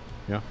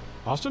 Yeah.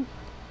 Austin?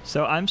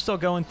 So I'm still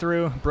going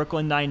through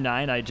Brooklyn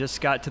Nine-Nine. I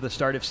just got to the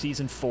start of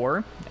season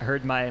 4. I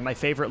heard my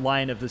favorite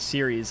line of the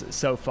series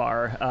so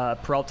far.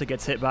 Peralta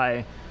gets hit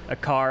by a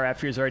car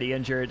after he's already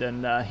injured,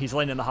 and he's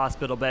laying in the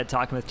hospital bed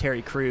talking with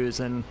Terry Crews,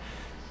 and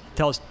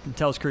tells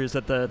Crews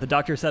that the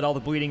doctor said all the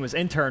bleeding was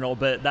internal,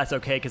 but that's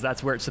okay because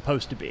that's where it's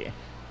supposed to be.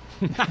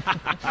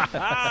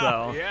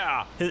 So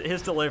yeah,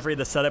 his delivery,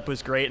 the setup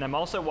was great. And I'm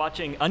also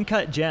watching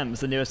Uncut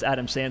Gems, the newest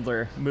Adam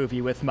Sandler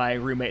movie, with my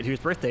roommate whose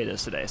birthday it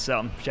is today.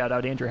 So shout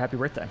out Andrew, happy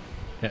birthday.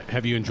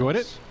 Have you enjoyed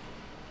it?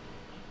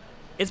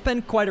 It's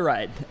been quite a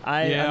ride.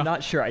 I'm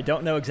not sure. I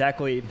don't know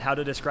exactly how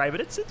to describe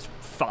it. It's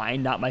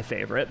fine, not my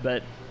favorite,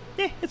 but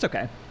it's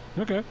okay.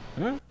 Okay,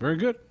 yeah, very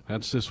good.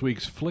 That's this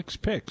week's Flicks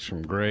Picks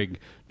from Greg,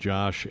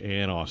 Josh,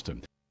 and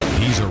Austin.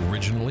 He's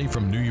originally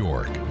from New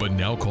York, but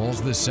now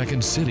calls the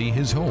second city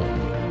his home.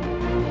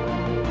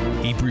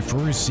 He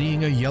prefers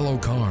seeing a yellow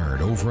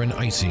card over an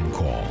icing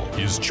call.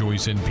 His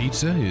choice in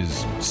pizza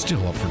is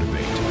still up for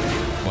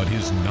debate, but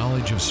his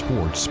knowledge of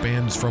sports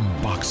spans from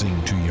boxing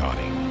to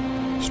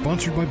yachting.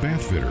 Sponsored by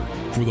Bathfitter.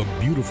 For the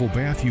beautiful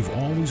bath you've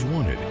always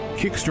wanted,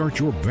 kickstart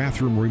your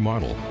bathroom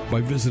remodel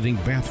by visiting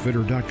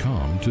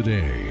bathfitter.com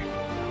today.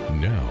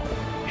 Now,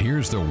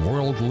 here's the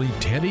worldly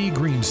Teddy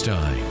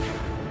Greenstein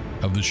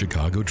of the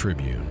Chicago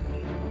Tribune.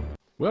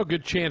 Well,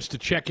 good chance to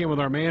check in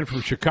with our man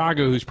from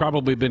Chicago who's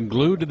probably been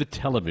glued to the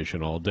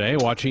television all day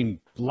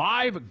watching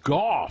live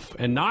golf,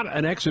 and not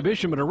an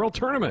exhibition but a real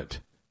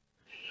tournament.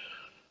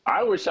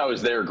 I wish I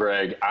was there,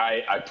 Greg.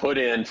 I put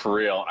in, for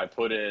real,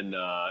 an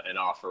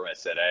offer. I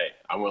said, hey,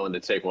 I'm willing to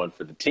take one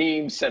for the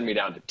team. Send me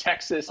down to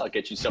Texas. I'll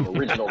get you some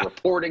original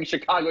reporting,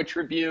 Chicago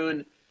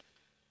Tribune.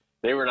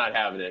 They were not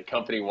having it.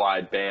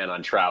 Company-wide ban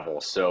on travel.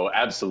 So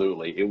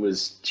absolutely. It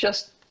was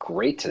just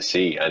great to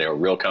see. I know,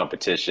 real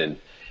competition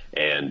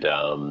and,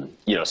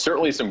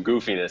 certainly some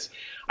goofiness.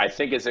 I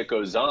think as it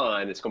goes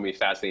on, it's going to be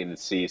fascinating to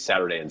see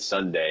Saturday and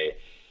Sunday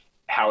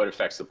how it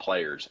affects the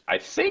players. I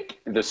think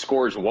the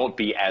scores won't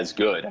be as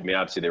good. I mean,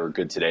 obviously they were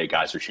good today.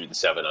 Guys are shooting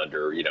 7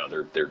 under,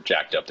 they're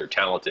jacked up, they're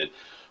talented.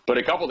 But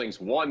a couple things.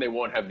 One, they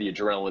won't have the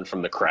adrenaline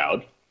from the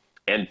crowd.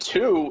 And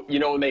two,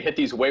 when they hit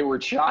these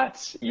wayward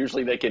shots,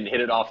 usually they can hit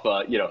it off,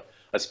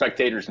 a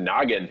spectator's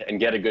noggin and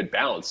get a good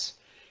bounce.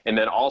 And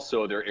then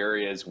also there are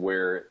areas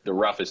where the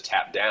rough is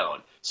tapped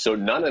down. So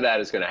none of that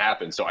is going to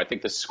happen. So I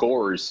think the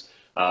scores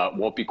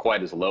won't be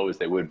quite as low as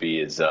they would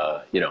be as,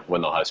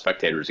 when they'll have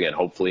spectators again,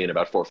 hopefully in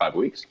about 4 or 5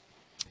 weeks.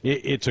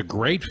 It's a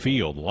great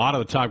field. A lot of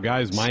the top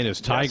guys,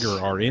 minus Tiger,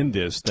 are in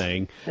this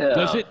thing.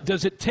 Yeah.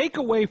 Does it take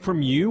away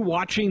from you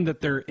watching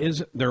that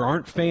there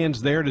aren't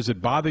fans there? Does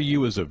it bother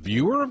you as a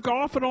viewer of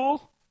golf at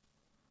all?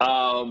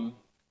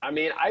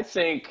 I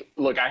think,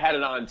 look, I had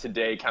it on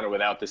today kind of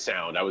without the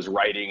sound. I was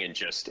writing and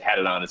just had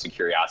it on as a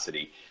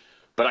curiosity.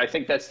 But I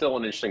think that's still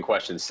an interesting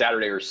question.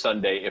 Saturday or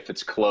Sunday, if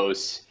it's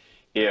close,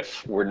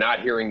 if we're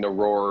not hearing the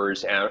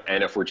roars,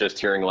 and if we're just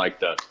hearing like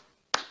the,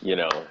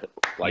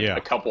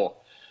 a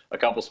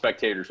couple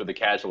spectators with a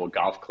casual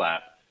golf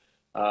clap,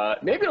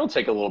 maybe it'll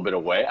take a little bit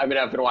away. I mean,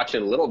 I've been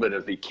watching a little bit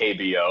of the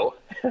KBO,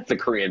 the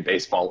Korean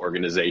Baseball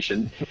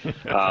Organization.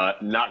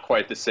 Not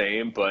quite the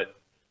same, but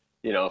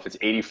if it's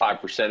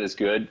 85% is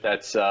good,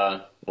 that's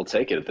we'll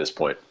take it at this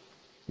point.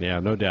 Yeah,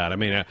 no doubt. I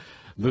mean,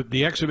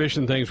 the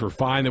exhibition things were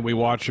fine that we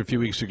watched a few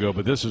weeks ago,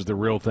 but this is the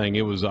real thing.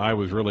 I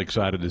was really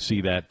excited to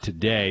see that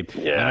today.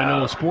 Yeah. And I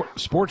know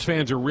sports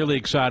fans are really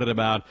excited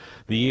about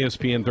the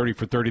ESPN 30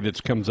 for 30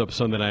 that comes up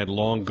Sunday night,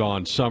 Long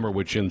Gone Summer,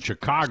 which in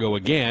Chicago,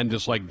 again,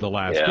 just like The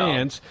Last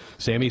Dance,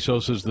 Sammy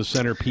Sosa's the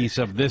centerpiece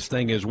of this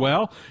thing as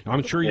well.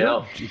 I'm sure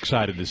you're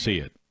excited to see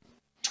it.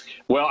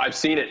 Well, I've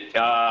seen it.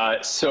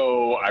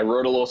 So I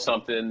wrote a little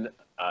something.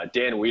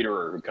 Dan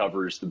Wiederer, who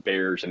covers the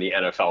Bears and the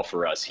NFL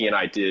for us, he and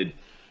I did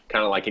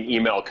kind of like an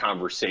email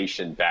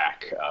conversation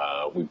back.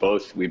 We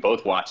both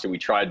watched it. We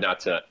tried not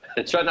to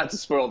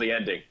spoil the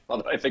ending,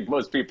 although I think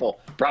most people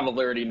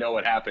probably already know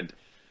what happened.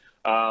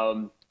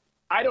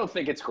 I don't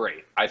think it's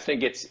great. I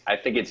think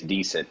it's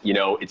decent.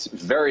 It's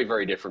very,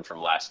 very different from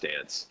Last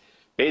Dance.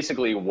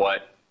 Basically,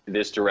 what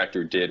this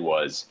director did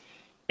was,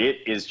 it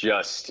is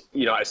just,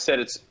 I said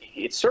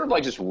it's sort of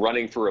like just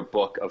running through a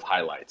book of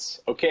highlights.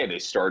 Okay, they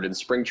start in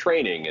spring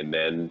training, and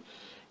then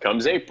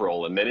comes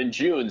April, and then in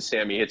June,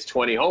 Sammy hits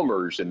 20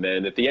 homers, and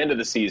then at the end of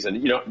the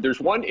season,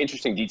 there's one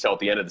interesting detail at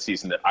the end of the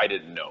season that I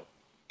didn't know.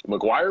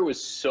 McGwire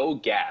was so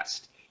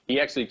gassed, he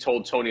actually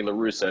told Tony La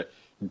Russa,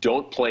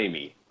 don't play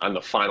me on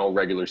the final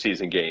regular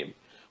season game.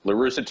 La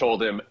Russa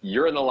told him,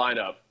 "You're in the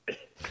lineup."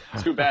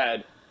 Too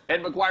bad.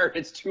 Ed McGuire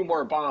hits 2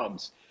 more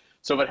bombs.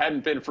 So if it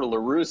hadn't been for La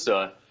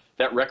Russa,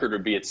 that record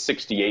would be at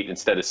 68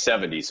 instead of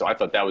 70. So I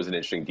thought that was an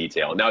interesting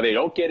detail. Now, they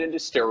don't get into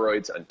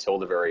steroids until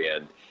the very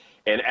end.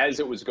 And as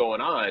it was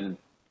going on,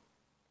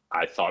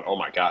 I thought, oh,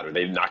 my God, are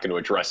they not going to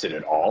address it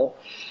at all?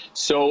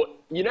 So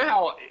you know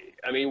how,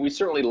 I mean, we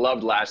certainly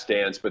loved Last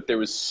Dance, but there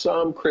was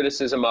some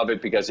criticism of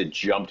it because it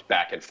jumped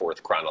back and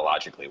forth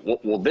chronologically.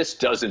 Well, this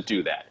doesn't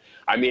do that.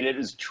 I mean, it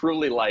is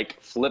truly like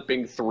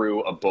flipping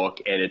through a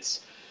book, and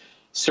it's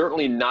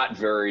certainly not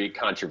very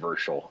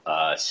controversial.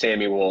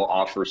 Sammy will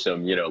offer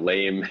some,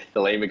 lame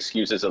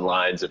excuses and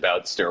lines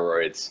about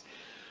steroids.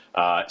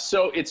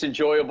 So it's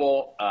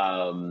enjoyable.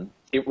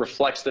 It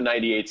reflects the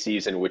 98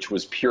 season, which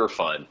was pure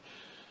fun.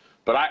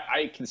 But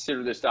I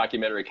consider this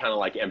documentary kind of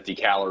like empty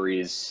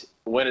calories.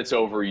 When it's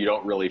over, you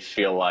don't really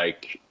feel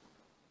like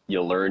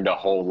you learned a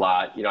whole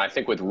lot. I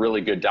think with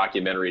really good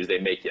documentaries, they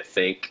make you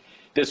think.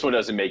 This one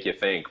doesn't make you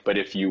think. But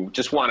if you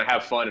just want to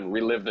have fun and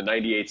relive the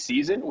 98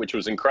 season, which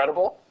was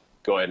incredible,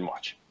 go ahead and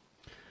watch.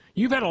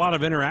 You've had a lot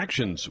of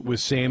interactions with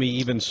Sammy,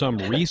 even some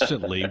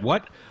recently.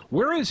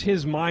 Where is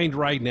his mind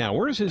right now?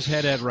 Where is his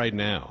head at right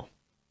now?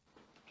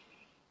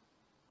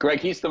 Greg,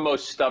 he's the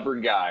most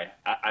stubborn guy.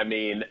 I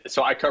mean,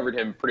 so I covered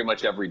him pretty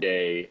much every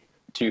day,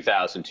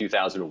 2000,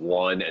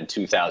 2001, and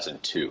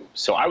 2002.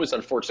 So I was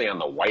unfortunately on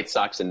the White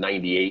Sox in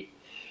 98,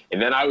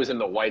 and then I was in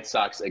the White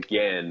Sox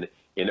again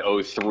in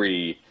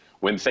 03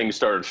 when things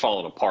started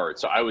falling apart.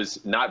 So I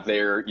was not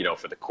there,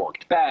 for the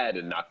corked bat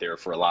and not there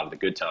for a lot of the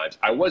good times.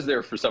 I was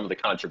there for some of the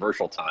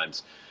controversial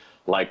times,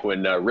 like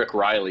when Rick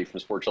Riley from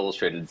Sports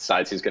Illustrated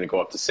decides he's going to go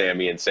up to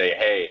Sammy and say,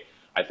 hey,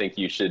 I think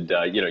you should,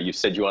 you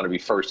said you want to be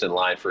first in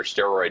line for a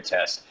steroid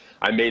test.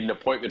 I made an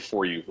appointment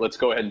for you. Let's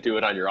go ahead and do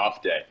it on your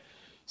off day.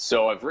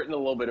 So I've written a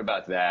little bit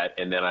about that,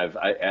 and then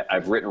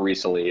I've written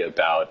recently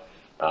about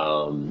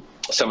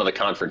some of the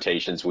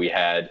confrontations we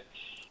had.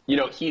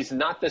 He's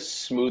not the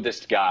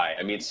smoothest guy.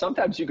 I mean,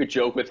 sometimes you could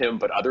joke with him,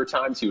 but other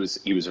times he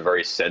was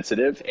very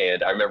sensitive.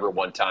 And I remember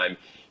one time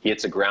he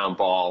hits a ground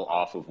ball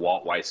off of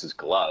Walt Weiss's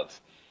glove,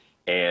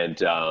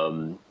 and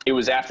it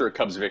was after a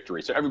Cubs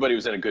victory, so everybody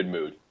was in a good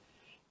mood.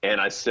 And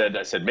I said,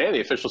 man, the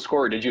official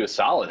scorer did you a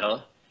solid,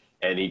 huh?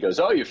 And he goes,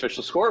 oh, you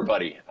official scorer,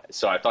 buddy.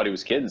 So I thought he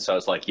was kidding. So I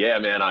was like, yeah,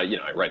 man, I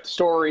write the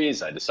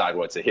stories. I decide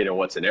what's a hit and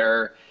what's an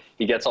error.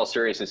 He gets all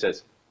serious and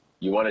says,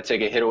 you want to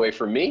take a hit away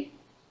from me?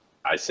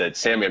 I said,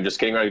 Sammy, I'm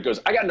just kidding. He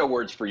goes, I got no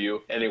words for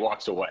you. And he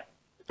walks away.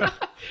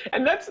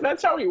 And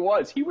that's how he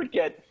was. He would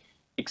get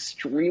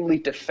extremely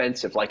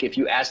defensive. Like if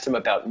you asked him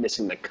about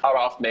missing the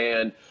cutoff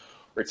man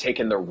or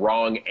taking the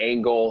wrong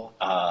angle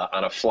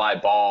on a fly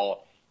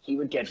ball, he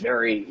would get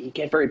very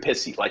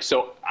pissy. Like,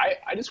 so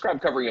I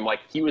described covering him like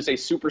he was a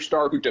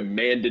superstar who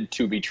demanded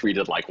to be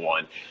treated like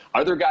one.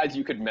 Other guys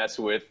you could mess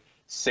with,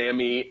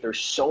 Sammy, there's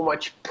so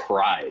much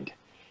pride.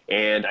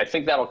 And I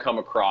think that'll come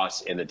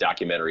across in the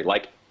documentary.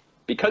 Like,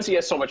 because he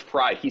has so much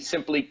pride, he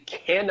simply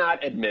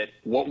cannot admit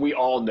what we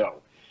all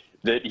know,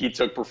 that he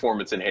took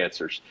performance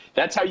enhancers.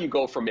 That's how you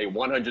go from a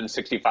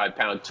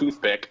 165-pound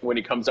toothpick when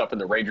he comes up in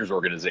the Rangers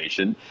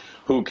organization,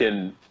 who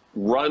can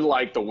run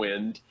like the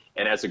wind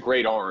and has a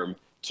great arm,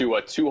 to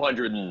a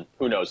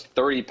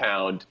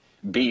 30-pound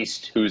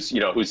beast who's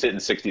hitting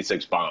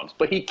 66 bombs.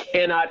 But he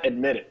cannot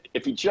admit it.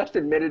 If he just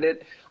admitted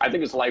it, I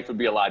think his life would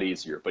be a lot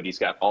easier. But he's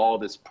got all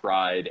this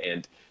pride,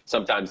 and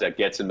sometimes that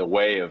gets in the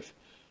way of,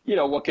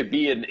 what could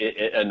be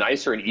a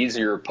nicer and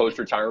easier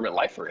post-retirement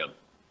life for him.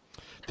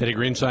 Teddy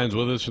Greenstein's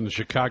with us from the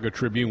Chicago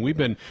Tribune. We've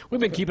been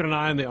keeping an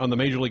eye on the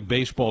Major League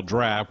Baseball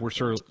draft. We're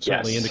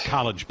certainly into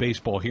college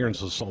baseball here, and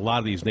so a lot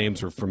of these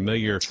names are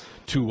familiar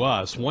to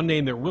us. One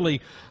name that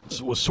really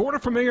was sort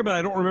of familiar, but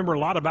I don't remember a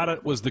lot about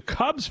it, was the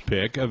Cubs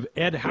pick of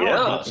Ed Howard.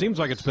 Yeah. It seems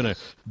like it's been a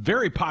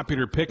very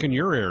popular pick in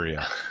your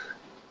area.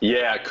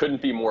 Yeah, it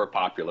couldn't be more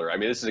popular. I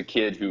mean, this is a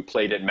kid who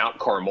played at Mount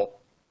Carmel,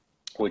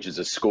 which is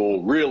a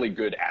school, really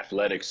good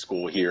athletic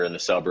school here in the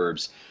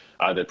suburbs,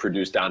 that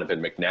produced Donovan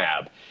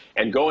McNabb.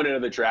 And going into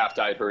the draft,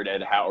 I'd heard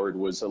Ed Howard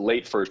was a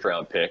late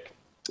first-round pick.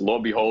 Lo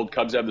and behold,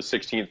 Cubs have the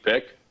 16th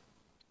pick,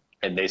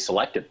 and they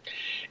selected.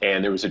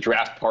 And there was a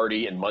draft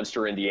party in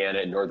Munster, Indiana,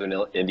 in northern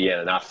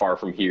Indiana, not far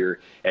from here,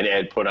 and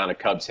Ed put on a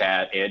Cubs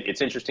hat. And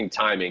it's interesting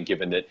timing,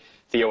 given that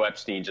Theo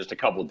Epstein just a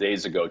couple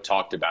days ago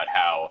talked about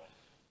how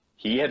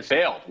he had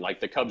failed. Like,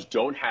 the Cubs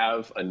don't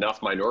have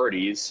enough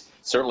minorities,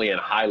 certainly in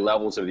high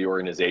levels of the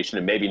organization,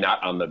 and maybe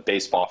not on the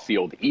baseball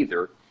field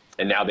either.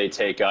 And now they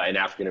take an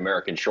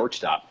African-American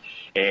shortstop.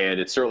 And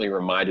it certainly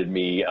reminded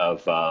me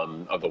of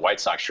the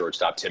White Sox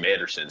shortstop, Tim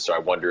Anderson. So I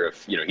wonder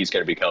if, he's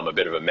going to become a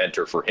bit of a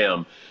mentor for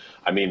him.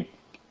 I mean,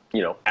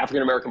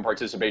 African-American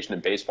participation in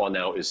baseball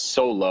now is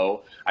so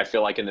low. I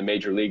feel like in the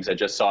major leagues, I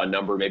just saw a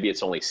number, maybe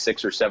it's only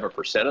 6 or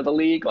 7% of the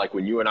league. Like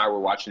when you and I were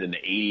watching in the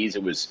 80s,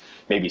 it was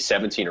maybe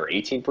 17 or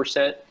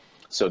 18%.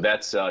 So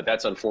that's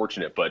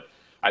unfortunate. But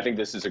I think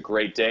this is a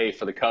great day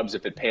for the Cubs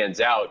if it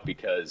pans out,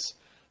 because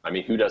I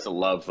mean, who doesn't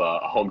love a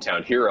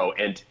hometown hero?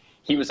 And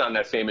he was on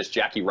that famous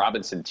Jackie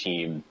Robinson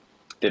team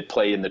that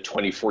played in the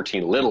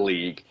 2014 Little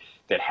League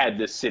had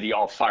this city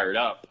all fired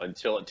up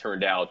until it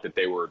turned out that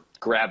they were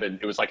grabbing,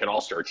 it was like an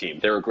all-star team.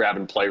 They were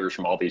grabbing players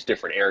from all these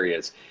different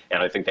areas,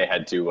 and I think they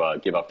had to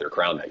give up their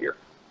crown that year.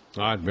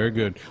 All right, very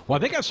good. Well,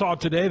 I think I saw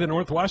today that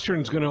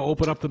Northwestern's going to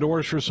open up the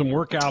doors for some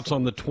workouts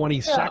on the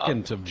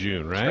 22nd of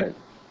June, right?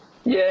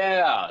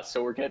 Yeah,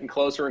 so we're getting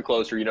closer and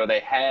closer. You know, they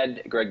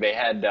had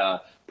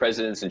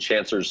presidents and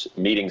chancellors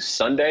meetings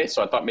Sunday,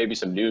 so I thought maybe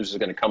some news was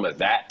going to come of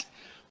that,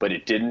 but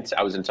it didn't.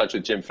 I was in touch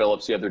with Jim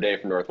Phillips the other day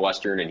from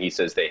Northwestern, and he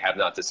says they have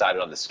not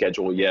decided on the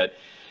schedule yet.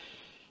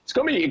 It's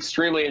going to be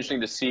extremely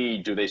interesting to see,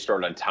 do they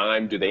start on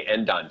time? Do they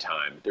end on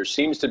time? There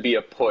seems to be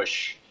a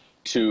push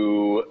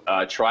to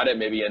try to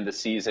maybe end the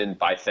season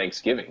by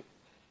Thanksgiving.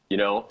 You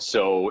know,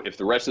 so if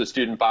the rest of the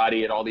student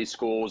body at all these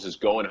schools is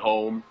going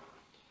home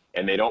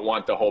and they don't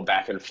want the whole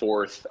back and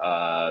forth,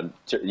 to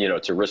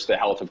risk the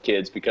health of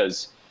kids,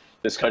 because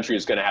this country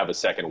is going to have a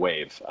second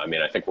wave. I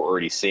mean, I think we're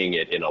already seeing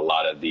it in a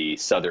lot of the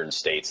southern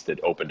states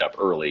that opened up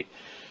early.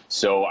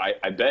 So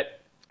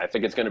I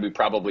think it's going to be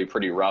probably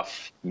pretty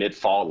rough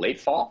mid-fall, late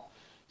fall.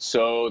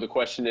 So the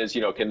question is,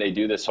 can they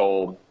do this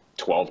whole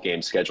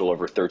 12-game schedule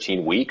over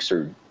 13 weeks,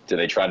 or do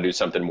they try to do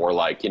something more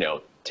like,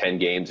 10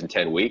 games in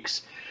 10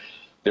 weeks?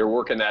 They're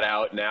working that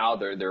out now.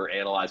 They're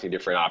analyzing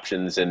different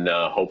options, and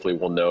hopefully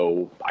we'll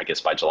know, I guess,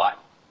 by July.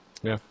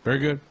 Yeah, very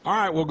good. All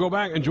right, we'll go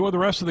back, enjoy the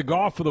rest of the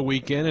golf for the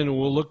weekend, and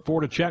we'll look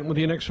forward to chatting with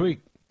you next week.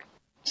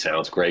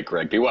 Sounds great,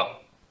 Greg. Be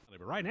well.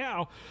 But right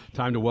now,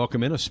 time to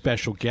welcome in a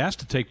special guest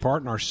to take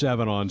part in our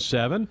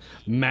 7-on-7,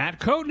 Matt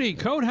Coatney.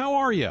 Coat, how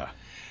are you?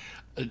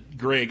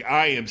 Greg,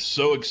 I am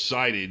so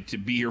excited to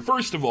be here.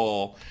 First of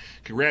all,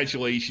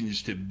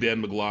 congratulations to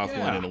Ben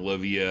McLaughlin and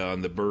Olivia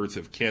on the birth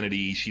of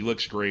Kennedy. She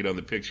looks great on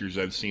the pictures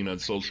I've seen on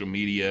social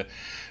media.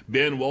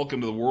 Ben,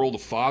 welcome to the world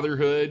of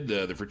fatherhood.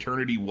 The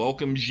fraternity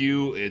welcomes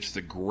you. It's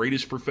the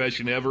greatest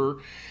profession ever,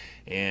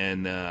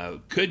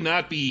 and could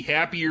not be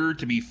happier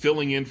to be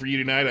filling in for you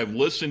tonight. I've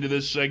listened to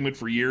this segment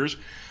for years.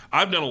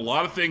 I've done a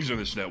lot of things on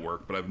this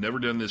network, but I've never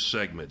done this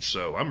segment,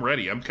 so I'm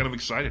ready. I'm kind of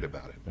excited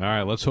about it. All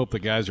right, let's hope the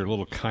guys are a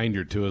little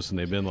kinder to us than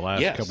they've been the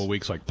last couple of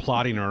weeks, like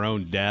plotting our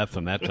own death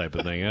and that type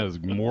of thing. That is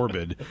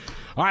morbid.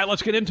 All right,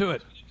 let's get into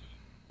it.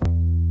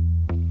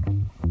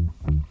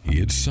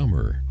 It's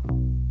summer.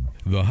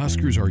 The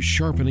Huskers are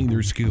sharpening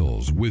their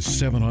skills with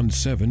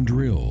 7-on-7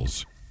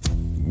 drills.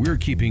 We're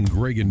keeping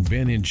Greg and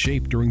Ben in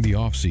shape during the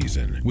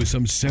offseason with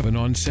some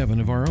 7-on-7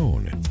 of our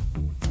own.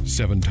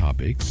 7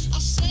 topics.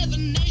 A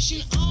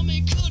 7-nation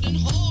army couldn't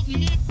hold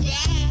me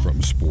back.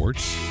 From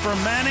sports. For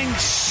Manning,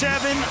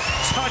 7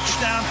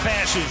 touchdown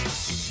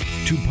passes.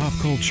 To pop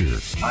culture.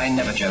 I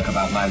never joke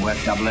about my work,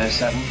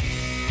 007.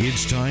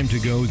 It's time to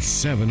go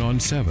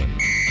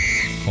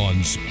 7-on-7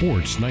 on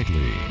Sports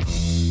Nightly.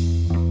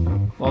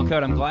 Well,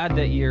 Coach, I'm glad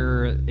that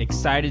you're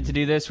excited to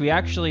do this. We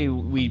actually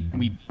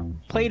we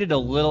played it a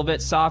little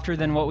bit softer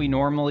than what we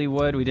normally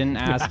would. We didn't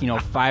ask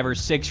 5 or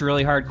 6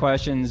 really hard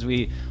questions.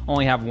 We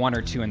only have 1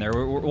 or 2 in there.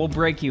 We'll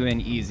break you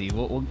in easy.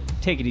 We'll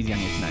take it easy on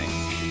you tonight.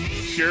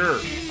 Sure,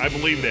 I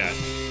believe that.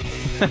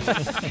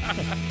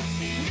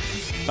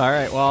 All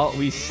right, well,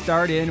 we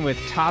start in with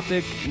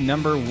topic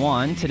number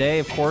 1. Today,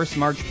 of course,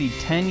 marks the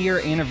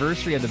 10-year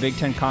anniversary of the Big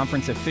Ten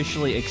Conference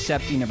officially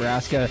accepting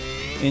Nebraska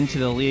into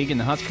the league, and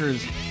the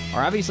Huskers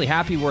are obviously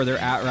happy where they're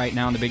at right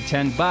now in the Big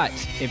Ten, but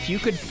if you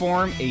could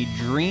form a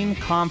dream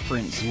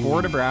conference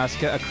for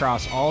Nebraska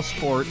across all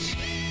sports,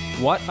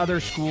 what other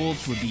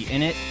schools would be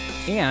in it?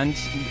 And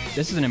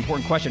this is an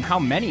important question, how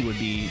many would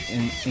be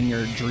in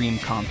your dream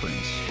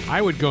conference?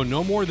 I would go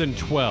no more than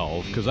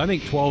 12, because I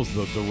think 12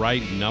 is the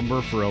right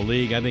number for a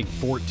league. I think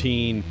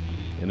 14,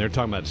 and they're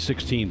talking about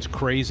 16 is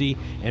crazy.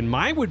 And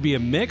mine would be a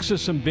mix of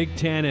some Big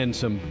Ten and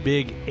some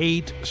Big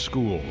 8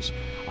 schools.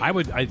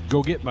 I'd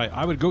go get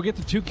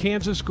the 2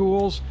 Kansas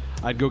schools.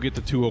 I'd go get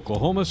the 2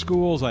 Oklahoma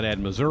schools. I'd add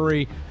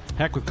Missouri.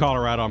 Heck with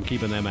Colorado, I'm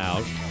keeping them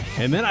out.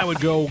 And then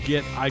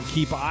I'd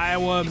keep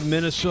Iowa,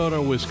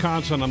 Minnesota,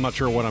 Wisconsin. I'm not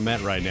sure what I'm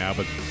at right now,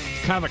 but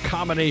it's kind of a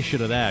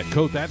combination of that.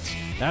 Coach,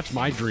 that's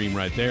my dream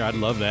right there. I'd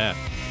love that.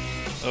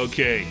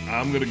 Okay,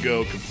 I'm going to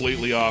go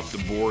completely off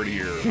the board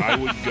here. I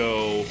would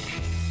go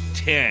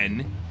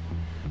 10,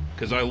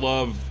 because I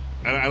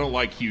don't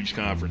like huge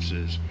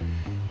conferences.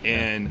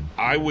 And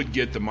I would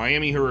get the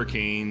Miami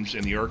Hurricanes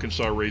and the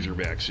Arkansas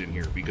Razorbacks in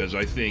here, because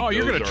I think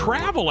you're going to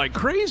travel like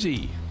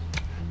crazy.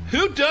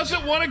 Who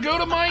doesn't want to go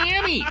to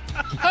Miami?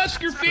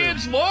 Husker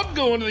fans love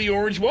going to the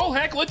Orange Bowl.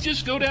 Heck, let's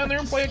just go down there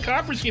and play a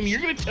conference game. You're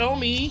going to tell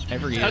me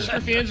Husker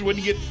fans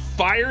wouldn't get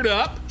fired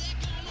up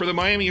for the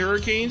Miami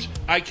Hurricanes?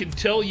 I can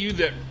tell you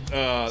that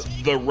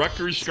the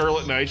Rutgers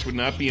Scarlet Knights would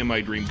not be in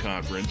my dream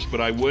conference, but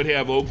I would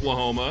have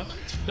Oklahoma.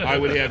 I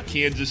would have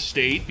Kansas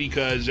State,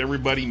 because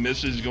everybody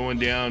misses going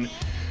down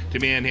to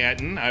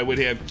Manhattan. I would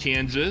have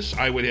Kansas.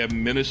 I would have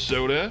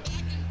Minnesota.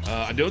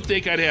 I don't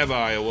think I'd have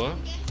Iowa.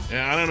 And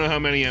I don't know how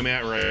many I'm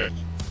at right.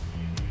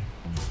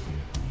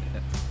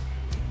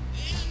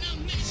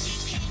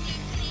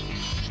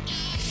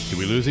 Did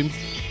we lose him?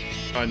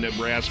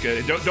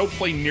 Nebraska. Don't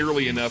play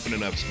nearly enough in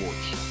enough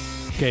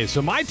sports. Okay,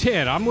 so my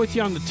 10, I'm with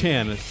you on the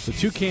 10. The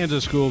 2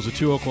 Kansas schools, the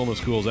 2 Oklahoma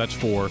schools, that's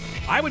 4.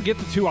 I would get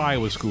the 2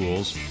 Iowa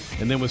schools,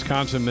 and then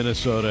Wisconsin,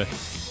 Minnesota,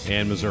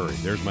 and Missouri.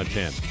 There's my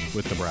 10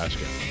 with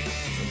Nebraska.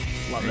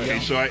 Love it. Okay,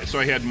 so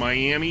I had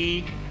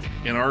Miami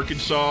and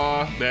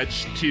Arkansas.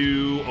 That's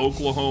 2.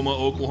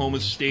 Oklahoma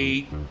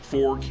State.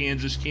 4.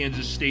 Kansas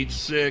State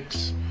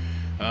 6.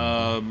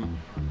 Let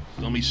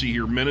me see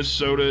here.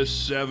 Minnesota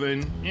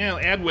 7. Yeah,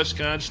 add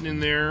Wisconsin in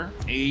there.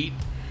 8.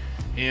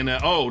 And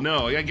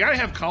I gotta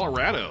have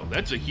Colorado.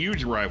 That's a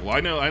huge rival. I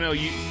know.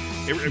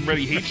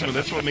 Everybody hates them, but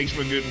that's what makes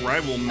them a good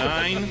rival.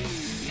 9.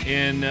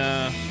 And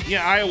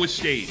Iowa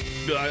State.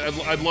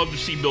 I'd love to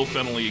see Bill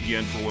Fennelly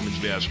again for women's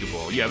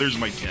basketball. Yeah, there's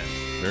my 10.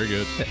 Very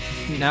good.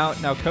 Now,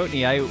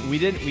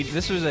 Coatney,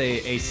 this was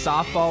a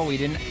softball. We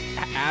didn't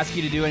ask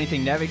you to do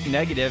anything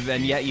negative,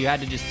 and yet you had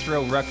to just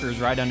throw Rutgers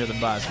right under the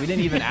bus. We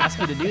didn't even ask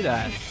you to do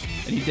that,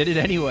 and you did it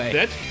anyway.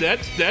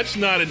 That's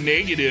not a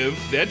negative.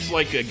 That's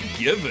like a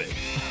given.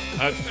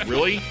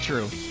 Really?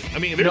 True. I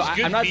mean, there's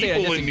good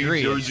people in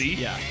New Jersey.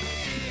 Yeah.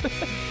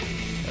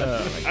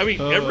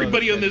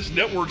 Everybody on this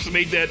network's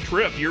made that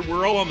trip.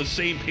 We're all on the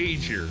same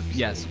page here.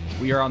 Yes,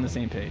 we are on the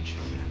same page.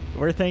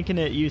 We're thinking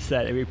it. You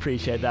said it. We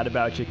appreciate that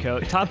about you,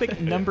 Coach.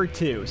 Topic number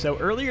 2. So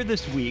earlier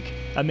this week,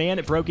 a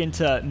man broke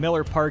into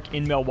Miller Park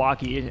in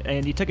Milwaukee,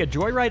 and he took a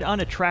joyride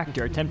on a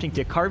tractor, attempting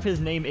to carve his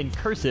name in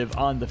cursive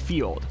on the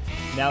field.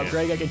 Now,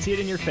 Greg, I can see it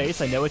in your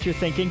face. I know what you're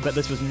thinking, but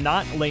this was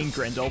not Lane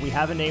Grindle. We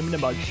have a name in the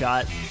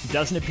mugshot.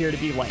 Doesn't appear to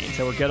be Lane,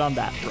 so we're good on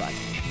that front.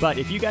 But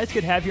if you guys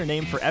could have your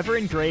name forever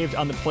engraved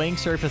on the playing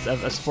surface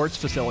of a sports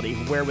facility,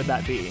 where would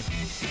that be?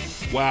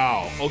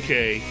 Wow.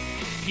 Okay.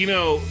 You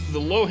know, the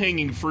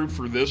low-hanging fruit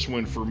for this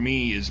one for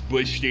me is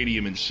Busch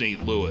Stadium in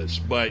St. Louis.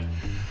 But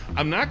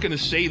I'm not going to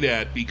say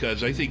that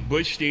because I think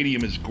Busch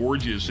Stadium is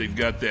gorgeous. They've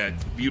got that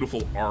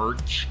beautiful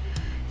arch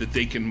that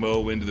they can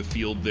mow into the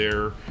field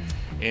there.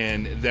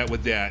 And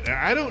that.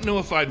 I don't know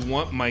if I'd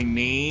want my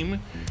name,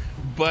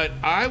 but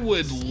I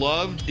would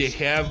love to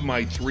have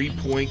my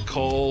three-point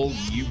call,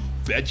 you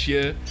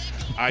betcha,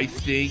 I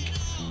think,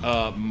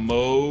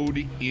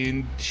 mowed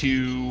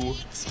into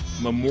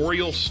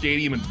Memorial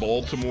Stadium in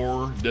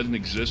Baltimore. Doesn't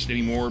exist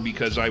anymore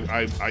because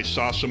I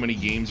saw so many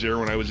games there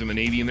when I was in the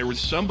Navy, and there was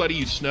somebody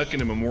who snuck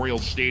into Memorial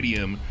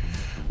Stadium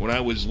when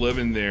I was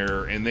living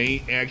there, and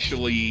they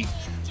actually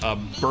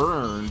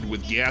burned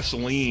with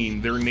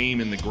gasoline their name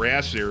in the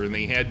grass there, and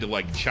they had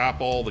to chop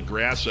all the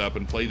grass up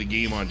and play the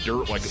game on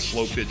dirt like a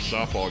slow pitch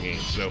softball game.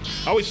 So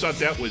I always thought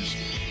that was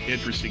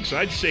interesting. So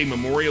I'd say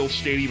Memorial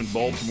Stadium in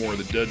Baltimore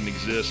that doesn't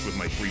exist with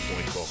my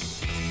three-point call.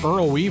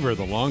 Earl Weaver,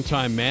 the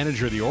longtime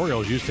manager of the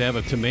Orioles, used to have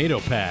a tomato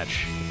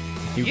patch.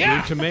 He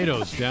grew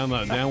tomatoes down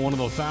one of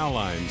the foul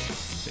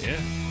lines. Yeah.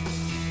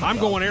 I'm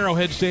going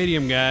Arrowhead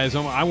Stadium, guys.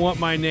 I want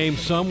my name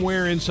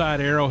somewhere inside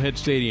Arrowhead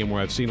Stadium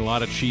where I've seen a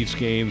lot of Chiefs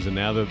games, and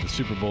now they're the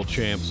Super Bowl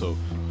champs, so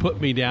put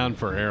me down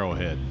for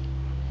Arrowhead.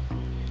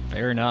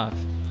 Fair enough.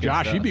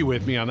 Josh, you'd be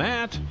with me on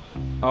that.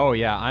 Oh,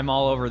 yeah. I'm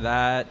all over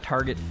that.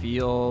 Target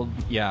Field.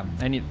 Yeah.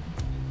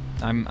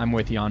 I'm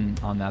with you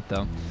on that,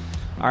 though.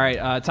 All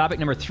right, topic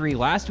number 3.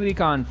 Last week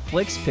on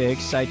Flix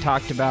Picks, I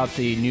talked about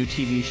the new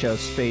TV show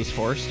Space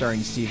Force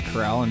starring Steve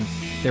Carell, and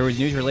there was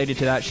news related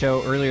to that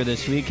show earlier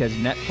this week as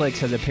Netflix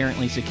has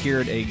apparently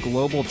secured a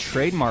global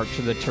trademark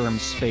to the term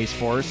Space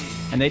Force,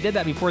 and they did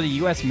that before the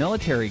U.S.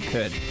 military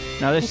could.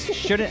 Now, this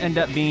shouldn't end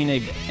up being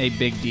a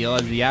big deal,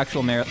 as the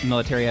actual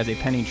military has a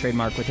pending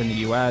trademark within the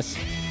U.S.,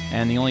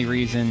 and the only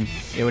reason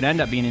it would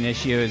end up being an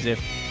issue is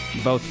if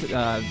both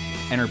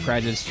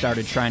enterprises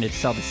started trying to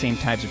sell the same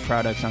types of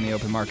products on the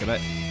open market. But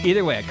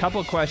either way, a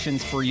couple of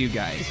questions for you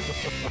guys.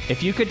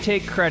 If you could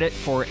take credit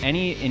for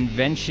any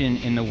invention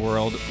in the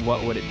world,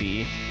 what would it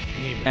be?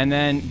 And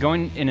then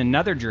going in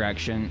another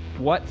direction,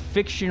 what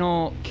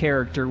fictional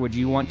character would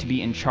you want to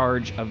be in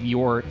charge of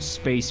your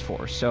Space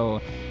Force?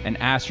 So an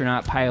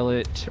astronaut,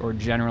 pilot, or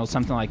general,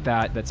 something like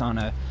that, that's on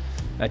a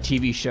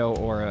TV show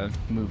or a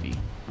movie.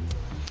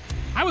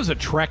 I was a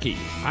Trekkie.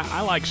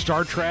 I like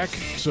Star Trek,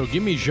 so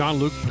give me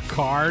Jean-Luc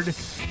Picard,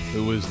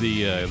 who was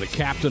the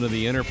captain of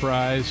the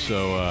Enterprise.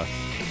 So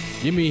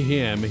give me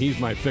him. He's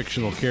my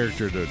fictional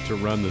character to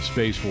run the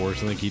Space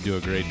Force. I think he'd do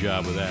a great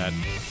job with that.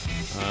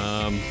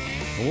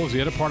 What was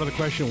the other part of the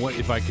question? What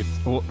if I could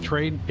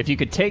trade? If you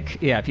could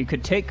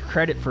take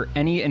credit for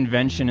any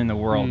invention in the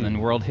world in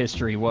world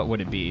history, what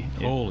would it be?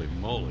 Holy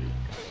moly!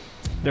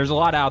 There's a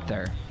lot out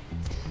there.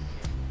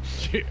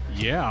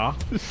 Yeah.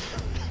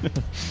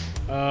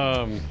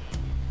 Tell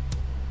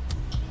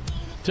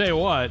you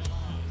what,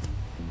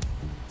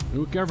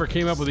 whoever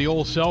came up with the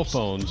old cell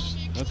phones,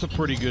 that's a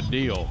pretty good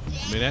deal.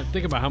 I mean,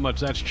 think about how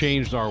much that's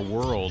changed our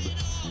world,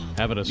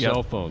 having a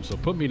cell phone. So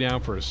put me down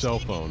for a cell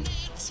phone.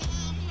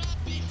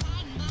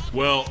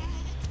 Well,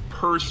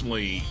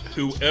 personally,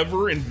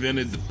 whoever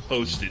invented the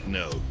Post-it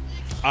note,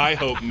 I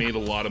hope made a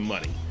lot of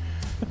money.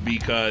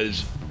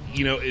 Because,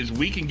 as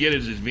we can get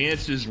as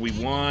advanced as we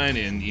want,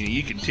 and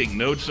you can take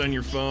notes on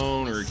your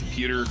phone or a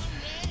computer,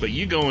 but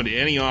you go into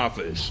any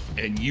office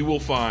and you will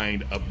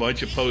find a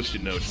bunch of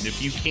Post-it notes. And if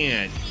you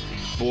can't,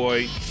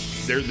 boy,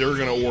 they're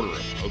going to order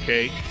them.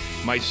 Okay.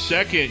 My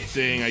second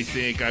thing, I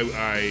think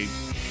I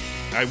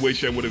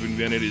wish I would have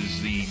invented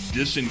is the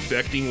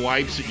disinfecting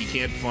wipes that you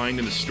can't find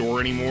in the store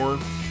anymore.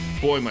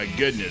 Boy, my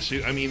goodness.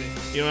 I mean,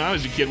 when I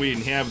was a kid, we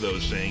didn't have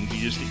those things.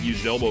 You just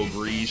used elbow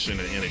grease and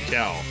a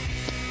towel.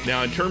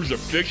 Now, in terms of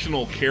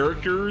fictional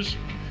characters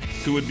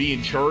who would be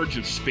in charge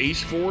of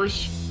Space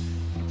Force,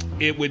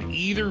 it would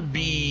either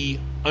be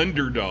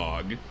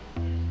Underdog,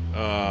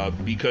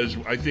 because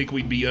I think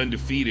we'd be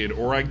undefeated,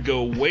 or I'd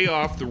go way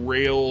off the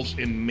rails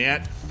and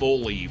Matt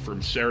Foley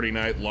from Saturday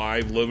Night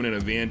Live living in a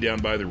van down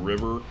by the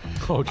river.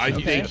 Oh, I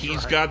think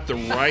he's got the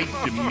right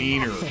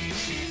demeanor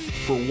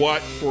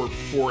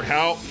for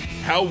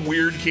how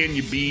weird can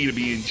you be to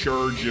be in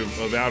charge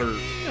of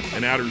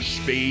outer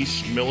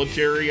space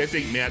military. I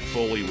think Matt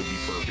Foley would be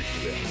perfect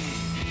for that.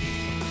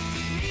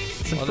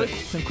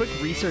 Some quick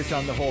research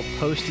on the whole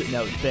Post-it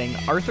note thing.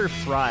 Arthur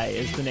Fry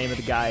is the name of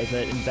the guy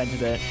that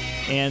invented it,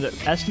 and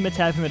estimates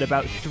have him at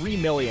about $3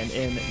 million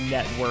in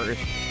net worth.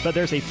 But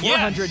there's a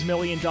 $400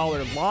 million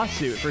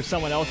lawsuit for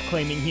someone else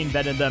claiming he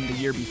invented them the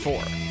year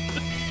before.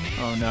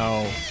 Oh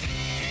no!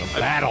 A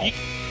battle.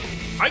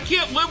 I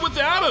can't live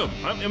without them.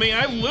 I mean,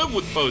 I live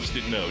with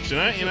Post-it notes, and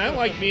I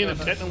like being a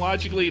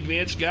technologically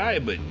advanced guy.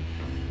 But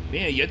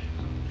man,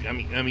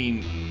 I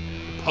mean.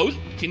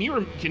 Can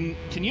you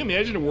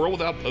imagine a world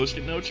without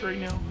Post-it notes right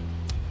now?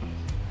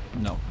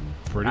 No.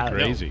 Pretty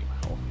crazy.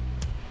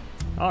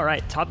 All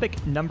right,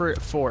 topic number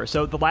 4.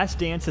 So The Last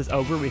Dance is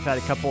over. We've had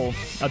a couple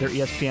other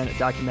ESPN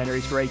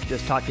documentaries. Greg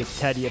just talked to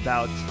Teddy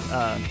about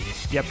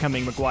the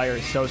upcoming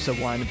Maguire-Sosa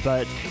one,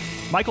 but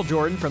Michael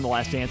Jordan from The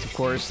Last Dance, of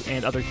course,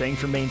 and other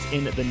things remains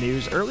in the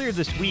news. Earlier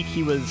this week,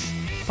 he was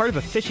part of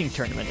a fishing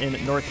tournament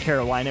in North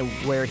Carolina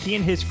where he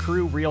and his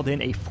crew reeled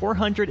in a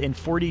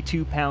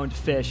 442-pound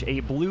fish,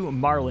 a blue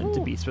marlin to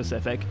be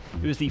specific.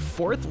 It was the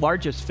 4th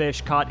largest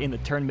fish caught in the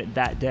tournament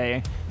that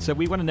day. So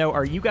we want to know,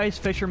 are you guys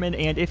fishermen?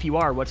 And if you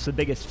are, what's the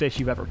biggest fish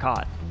you've ever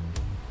caught?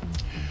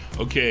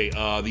 Okay,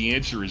 the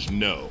answer is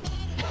no.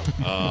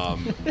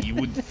 You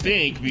would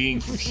think, being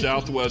from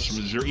Southwest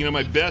Missouri,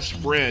 my best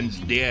friend's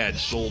dad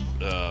sold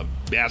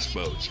bass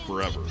boats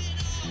forever.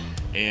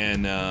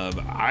 And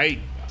I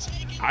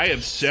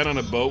have sat on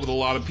a boat with a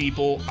lot of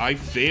people. I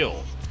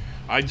failed.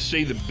 I'd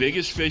say the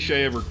biggest fish I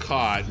ever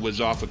caught was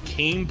off a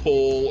cane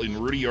pole in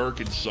Rudy,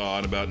 Arkansas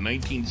in about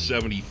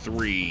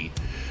 1973.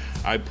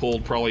 I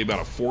pulled probably about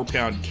a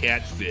 4-pound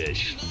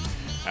catfish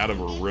out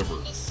of a river.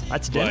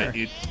 That's dinner.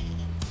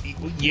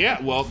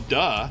 Yeah, well,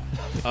 duh.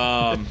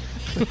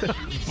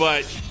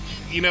 But,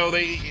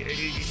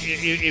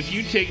 if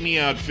you take me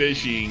out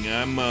fishing,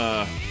 I'm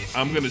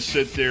going to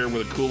sit there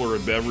with a cooler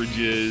of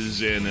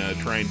beverages and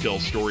try and tell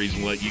stories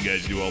and let you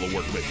guys do all the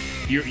work. But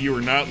you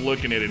are not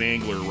looking at an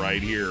angler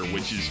right here,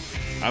 which is,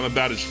 I'm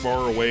about as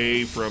far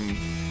away from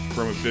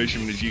a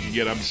fisherman as you can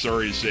get. I'm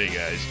sorry to say,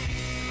 guys.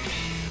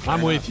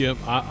 I'm with you.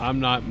 I'm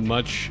not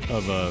much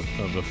of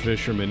a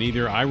fisherman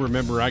either. I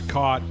remember I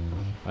caught,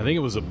 I think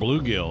it was a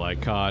bluegill I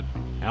caught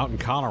out in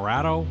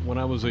Colorado when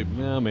I was a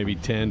maybe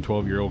 10,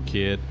 12-year-old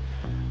kid.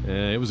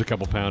 It was a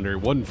couple pounder.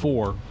 It wasn't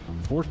 4.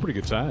 4's pretty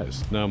good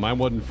size. No, mine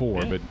wasn't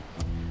 4, but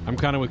I'm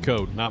kind of with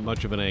Code. Not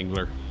much of an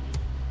angler.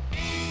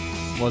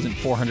 Wasn't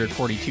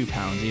 442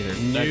 pounds either.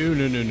 No.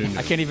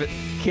 I can't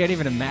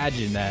even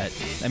imagine that.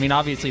 I mean,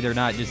 obviously they're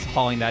not just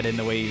hauling that in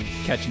the way you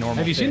catch normal.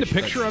 Have you seen the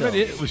fish, picture of it?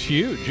 It was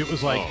huge. It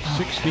was like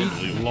 6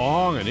 feet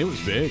long, and it was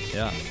big.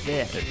 Yeah.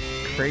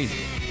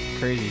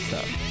 Crazy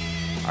stuff.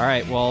 All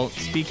right, well,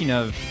 speaking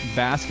of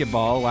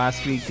basketball,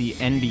 last week the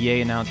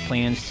NBA announced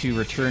plans to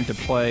return to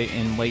play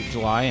in late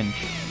July, and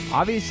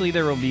obviously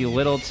there will be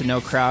little to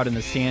no crowd in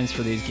the stands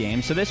for these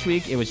games. So this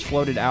week it was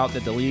floated out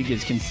that the league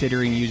is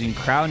considering using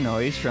crowd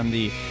noise from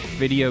the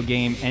video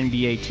game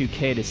NBA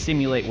 2K to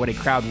simulate what a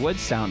crowd would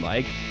sound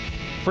like.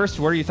 First,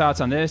 what are your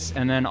thoughts on this?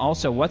 And then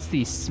also, what's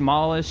the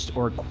smallest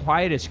or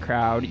quietest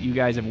crowd you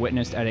guys have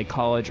witnessed at a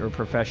college or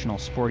professional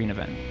sporting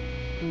event?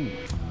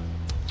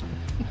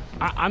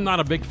 I'm not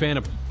a big fan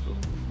of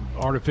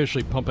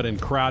artificially pumping in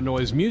crowd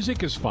noise.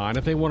 Music is fine.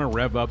 If they want to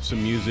rev up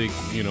some music,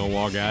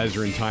 while guys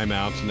are in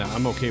timeouts, and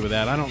I'm okay with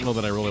that. I don't know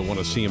that I really want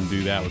to see them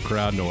do that with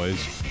crowd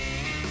noise.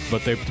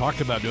 But they've talked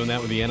about doing that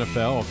with the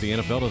NFL. If the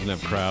NFL doesn't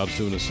have crowds,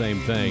 doing the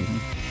same thing.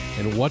 Mm-hmm.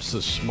 And what's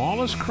the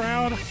smallest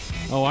crowd?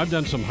 Oh, I've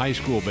done some high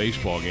school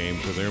baseball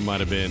games where there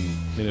might have been,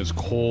 and it's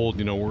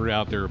cold, we're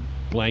out there,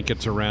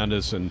 blankets around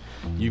us, and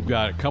you've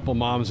got a couple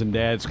moms and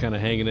dads kind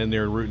of hanging in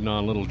there rooting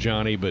on little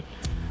Johnny, but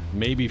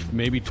maybe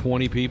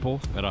 20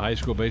 people at a high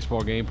school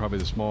baseball game, probably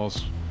the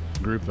smallest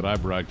group that I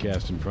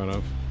broadcast in front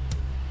of.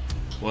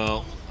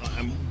 Well,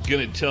 I'm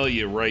going to tell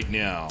you right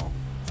now,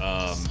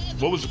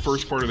 what was the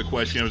first part of the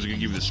question? I was going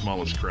to give you the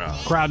smallest crowd.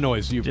 Crowd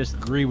noise. You just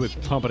agree with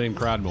pumping in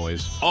crowd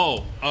noise.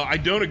 I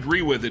don't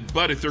agree with it,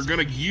 but if they're going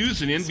to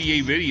use an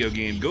NBA video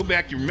game, go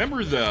back. You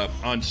remember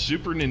on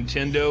Super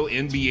Nintendo,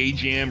 NBA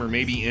Jam or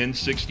maybe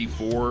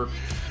N64,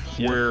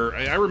 where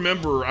I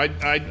remember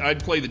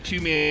I'd play the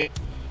two-man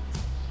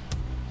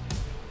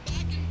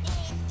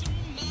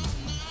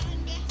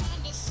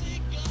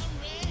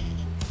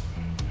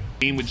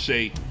game would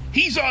say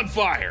He's on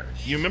fire.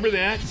 You remember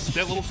that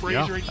little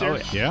phrase right there?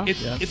 Oh, yeah.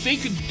 If they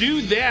could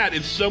do that,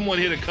 if someone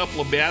hit a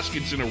couple of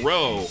baskets in a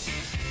row,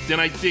 then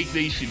I think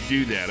they should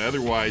do that.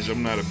 Otherwise,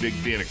 I'm not a big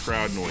fan of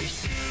crowd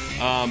noise.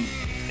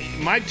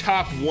 My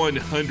top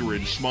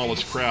 100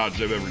 smallest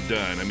crowds I've ever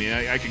done. I mean,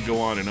 I could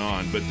go on and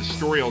on, but the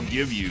story I'll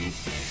give you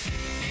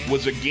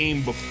was a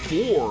game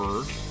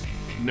before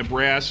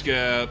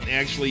Nebraska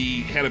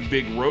actually had a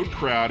big road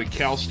crowd at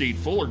Cal State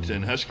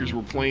Fullerton. Huskers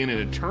were playing in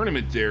a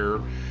tournament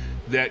there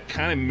that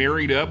kind of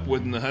married up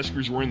when the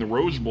Huskers were in the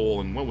Rose Bowl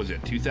in, what was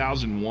it,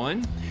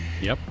 2001?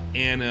 Yep.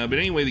 And but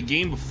anyway, the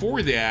game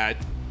before that,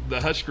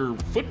 the Husker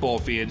football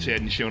fans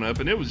hadn't shown up,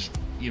 and it was,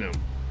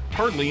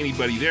 hardly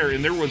anybody there.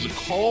 And there was a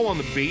call on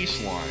the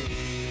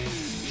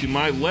baseline to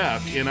my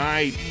left, and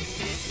I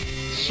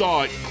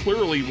saw it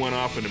clearly went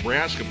off a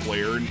Nebraska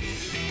player. And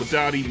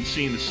without even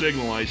seeing the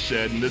signal, I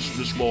said, and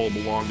this ball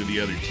belonged to the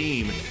other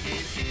team.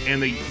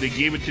 And they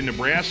gave it to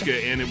Nebraska,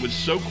 and it was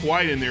so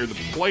quiet in there, the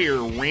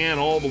player ran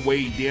all the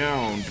way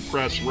down to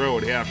press row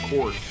at half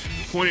court,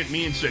 pointed at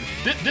me and said,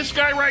 this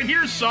guy right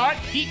here saw it.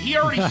 He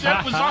already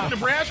said it was on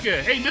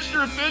Nebraska. Hey,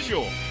 Mr.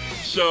 Official.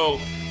 So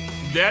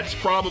that's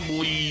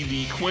probably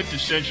the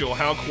quintessential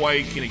how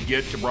quiet can it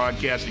get to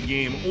broadcast a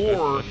game.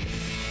 Or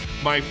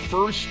my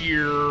first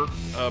year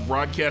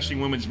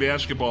broadcasting women's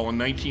basketball in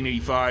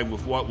 1985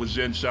 with what was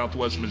then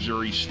Southwest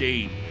Missouri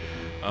State.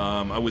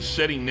 I was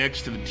sitting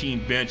next to the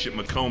team bench at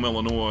Macomb,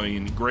 Illinois,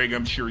 and Greg,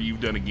 I'm sure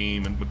you've done a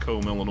game in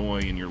Macomb,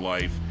 Illinois in your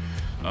life.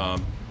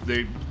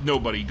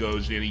 Nobody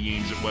goes to any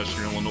games at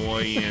Western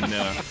Illinois, and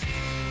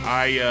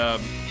I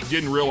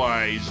didn't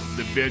realize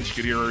the bench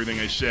could hear everything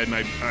I said, and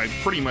I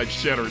pretty much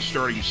said our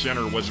starting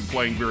center wasn't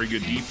playing very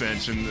good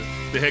defense, and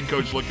the head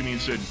coach looked at me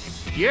and said,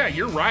 yeah,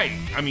 you're right.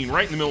 I mean,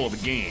 right in the middle of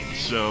the game.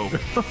 So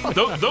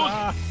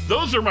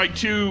those are my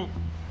two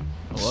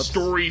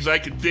stories I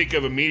could think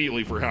of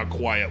immediately for how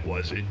quiet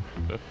was it.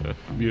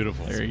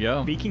 Beautiful. There you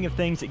go. Speaking of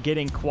things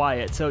getting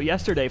quiet, so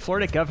yesterday,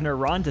 Florida Governor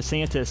Ron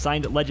DeSantis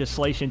signed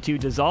legislation to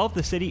dissolve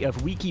the city of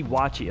Weeki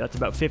Wachee. That's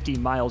about 50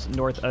 miles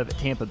north of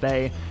Tampa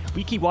Bay.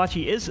 Weeki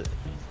Wachee is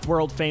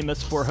world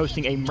famous for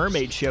hosting a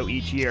mermaid show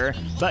each year,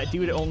 but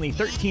due to only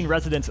 13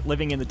 residents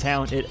living in the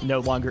town, it no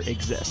longer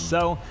exists.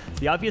 So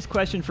the obvious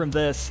question from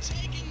this,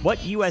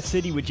 what U.S.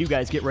 city would you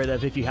guys get rid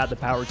of if you had the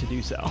power to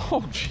do so?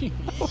 Oh, gee.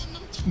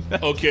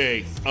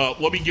 Okay,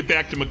 let me get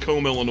back to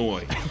Macomb,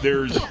 Illinois.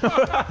 There's,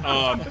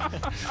 I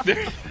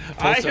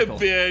have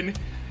been,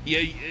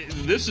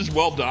 this is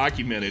well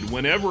documented.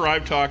 Whenever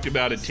I've talked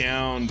about a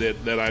town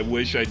that I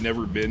wish I'd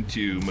never been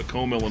to,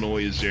 Macomb,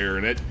 Illinois is there,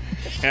 and it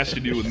has to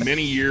do with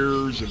many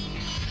years of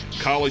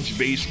college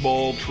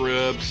baseball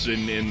trips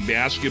and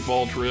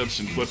basketball trips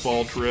and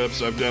football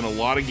trips. I've done a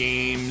lot of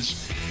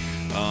games.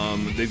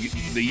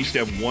 They used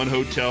to have one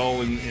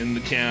hotel in the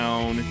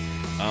town.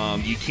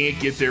 You can't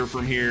get there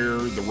from here.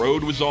 The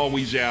road was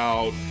always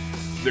out.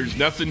 There's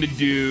nothing to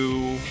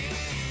do.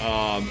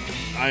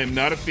 I am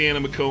not a fan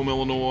of Macomb,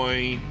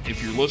 Illinois.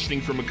 If you're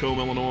listening from Macomb,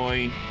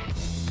 Illinois,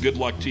 good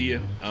luck to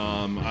you.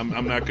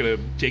 I'm not going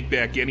to take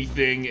back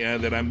anything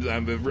that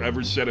I've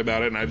ever said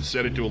about it, and I've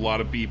said it to a lot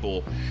of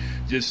people.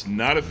 Just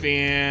not a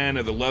fan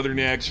of the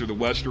Leathernecks or the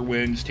Western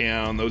Winds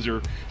town.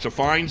 It's a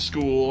fine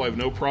school. I have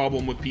no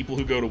problem with people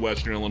who go to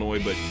Western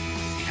Illinois, but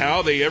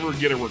how they ever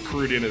get a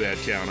recruit into that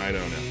town, I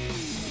don't know.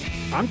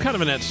 I'm kind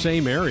of in that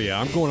same area.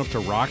 I'm going up to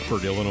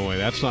Rockford, Illinois.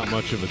 That's not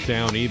much of a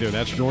town either.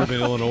 That's Northern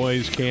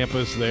Illinois'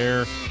 campus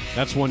there.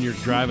 That's one you're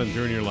driving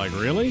through and you're like,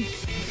 really?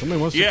 Somebody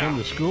wants to come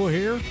to school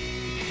here?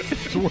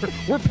 So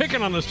we're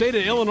picking on the state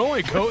of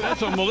Illinois, Coach.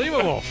 That's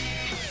unbelievable.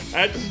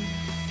 That's,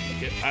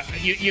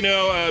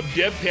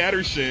 Deb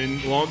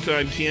Patterson,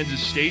 longtime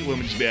Kansas State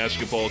women's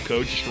basketball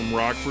coach, is from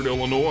Rockford,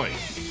 Illinois.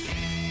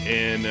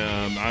 And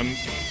I'm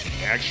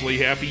actually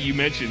happy you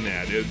mentioned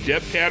that.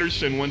 Deb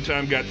Patterson one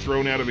time got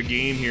thrown out of a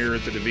game here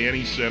at the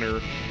Devaney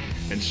Center,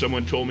 and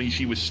someone told me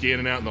she was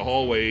standing out in the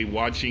hallway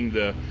watching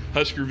the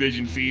Husker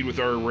Vision feed with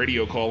our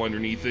radio call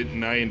underneath it,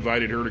 and I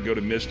invited her to go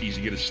to Misty's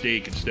to get a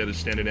steak instead of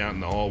standing out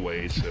in the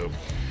hallway. So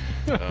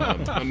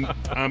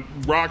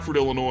Rockford,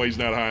 Illinois is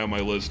not high on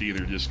my list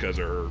either just because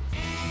of her.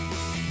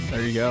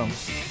 There you go.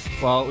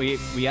 Well,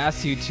 we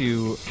asked you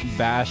to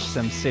bash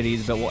some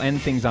cities, but we'll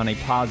end things on a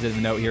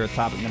positive note here at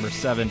topic number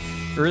 7.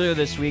 Earlier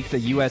this week, the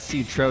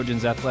USC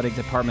Trojans athletic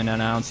department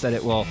announced that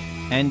it will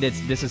end its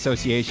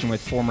disassociation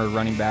with former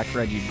running back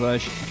Reggie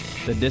Bush.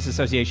 The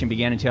disassociation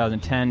began in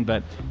 2010,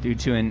 but due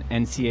to an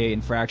NCAA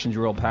infractions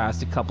rule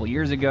passed a couple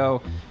years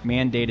ago,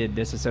 mandated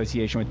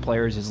disassociation with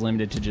players is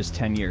limited to just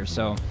 10 years.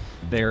 So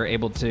they're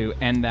able to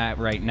end that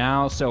right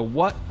now. So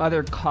what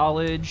other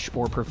college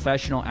or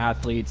professional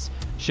athletes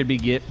should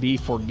be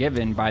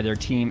forgiven by their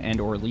team and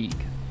or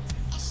league?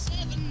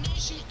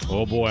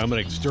 Oh boy, I'm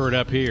going to stir it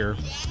up here.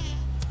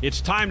 It's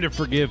time to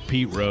forgive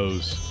Pete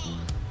Rose.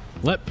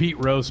 Let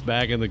Pete Rose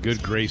back in the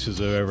good graces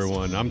of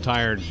everyone. I'm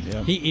tired.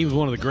 Yeah. He was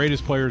one of the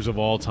greatest players of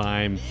all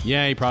time.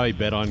 Yeah, he probably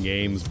bet on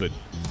games, but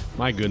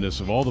my goodness,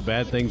 of all the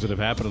bad things that have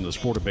happened in the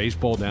sport of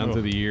baseball down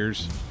through the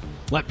years,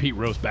 let Pete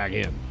Rose back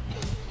in.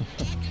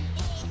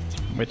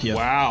 With you.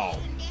 Wow.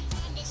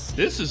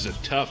 This is a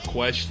tough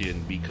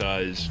question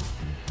because,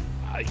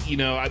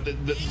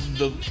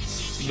 the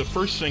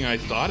first thing I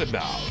thought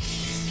about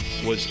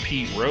was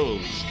Pete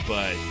Rose,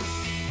 but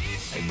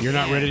you're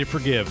not ready to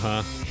forgive,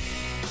 huh?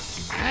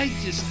 I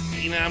just,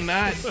 I'm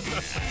not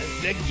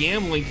that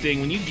gambling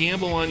thing. When you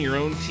gamble on your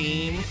own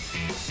team,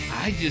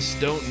 I just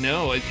don't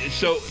know.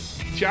 So,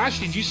 Josh,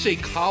 did you say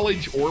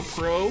college or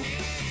pro?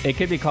 It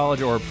could be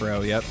college or pro.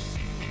 Yep.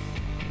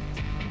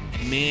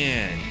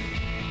 Man,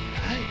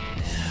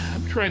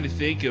 I'm trying to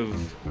think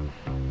of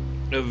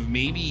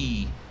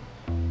maybe,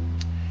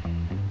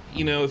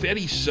 if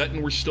Eddie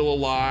Sutton were still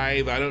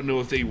alive. I don't know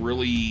if they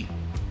really,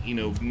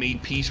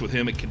 made peace with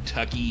him at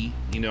Kentucky.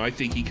 I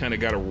think he kind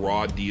of got a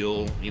raw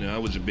deal. I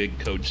was a big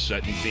Coach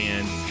Sutton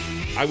fan.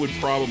 I would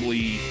probably,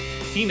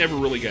 he never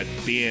really got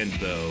banned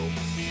though.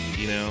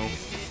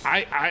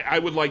 I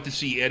would like to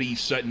see Eddie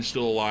Sutton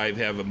still alive,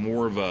 have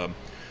more of a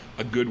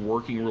good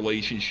working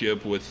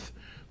relationship with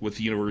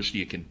the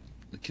University of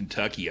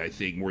Kentucky, I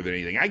think, more than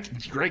anything.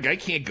 Greg, I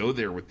can't go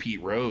there with Pete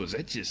Rose.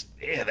 That just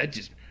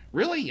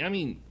really, I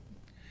mean,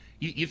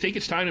 you think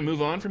it's time to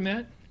move on from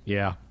that?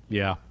 Yeah.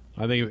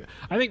 I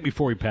think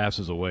before he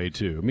passes away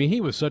too. I mean,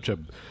 he was such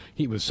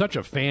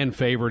a fan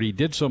favorite. He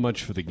did so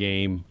much for the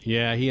game.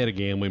 Yeah, he had a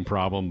gambling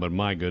problem, but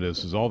my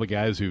goodness, is all the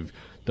guys who've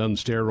done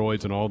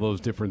steroids and all those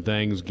different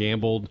things,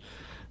 gambled,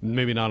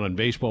 maybe not on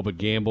baseball, but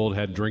gambled,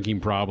 had drinking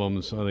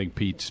problems. I think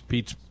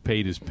Pete's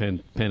paid his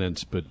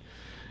penance, but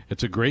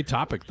it's a great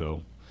topic,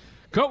 though.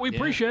 Coach, we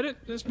appreciate it.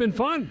 It's been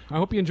fun. I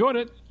hope you enjoyed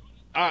it.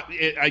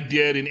 I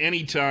did, and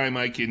anytime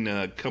I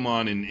can come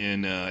on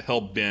and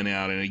help Ben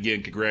out, and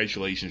again,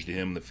 congratulations to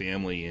him and the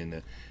family.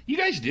 And you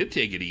guys did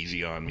take it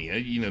easy on me.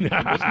 It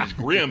wasn't as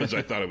grim as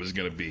I thought it was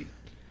going to be.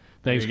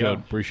 Thanks, Coach.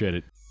 Appreciate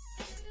it.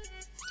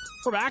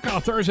 We're back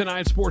on Thursday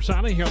Night Sports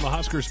Nightly here on the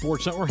Husker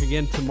Sports Network.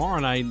 Again,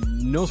 tomorrow night,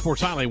 No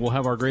Sports Nightly, we'll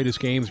have our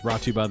greatest games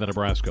brought to you by the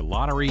Nebraska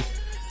Lottery.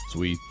 So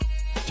we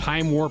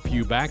time warp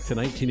you back to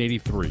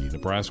 1983.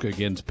 Nebraska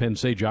against Penn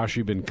State. Josh,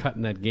 you've been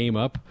cutting that game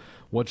up.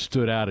 What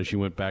stood out as you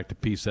went back to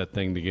piece that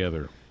thing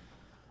together?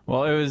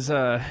 Well, it was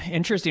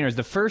interesting. It was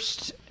the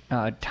first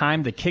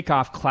time the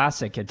Kickoff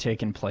Classic had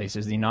taken place. It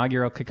was the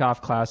inaugural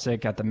Kickoff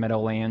Classic at the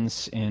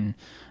Meadowlands in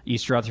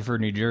East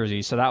Rutherford, New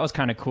Jersey. So that was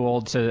kind of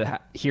cool to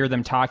hear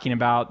them talking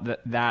about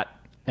that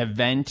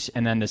event,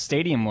 and then the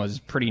stadium was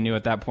pretty new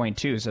at that point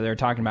too, so they were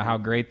talking about how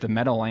great the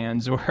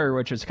Meadowlands were,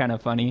 which was kind of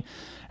funny.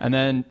 And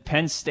then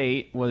Penn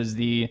State was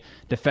the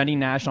defending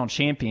national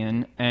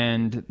champion,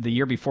 and the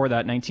year before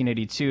that,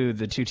 1982,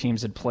 the two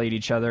teams had played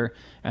each other,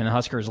 and the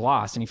Huskers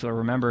lost. And if you'll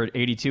remember,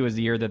 82 was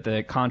the year that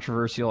the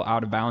controversial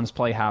out-of-bounds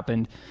play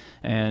happened,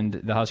 and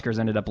the Huskers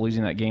ended up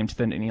losing that game to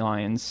the Nittany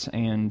Lions.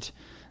 And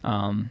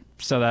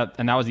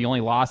that was the only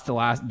loss in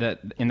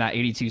that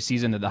 82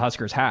 season that the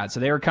Huskers had.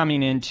 So they were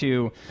coming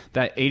into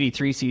that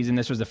 83 season.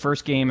 This was the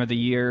first game of the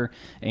year,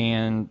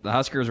 and the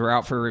Huskers were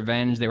out for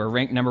revenge. They were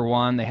ranked number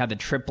 1. They had the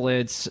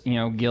triplets,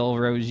 Gill,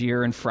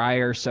 Rozier, and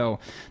Fryer. So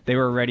they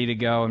were ready to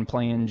go and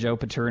playing Joe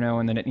Paterno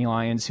and the Nittany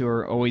Lions, who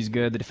are always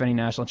good, the defending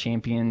national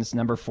champions,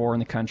 number 4 in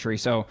the country.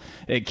 So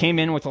it came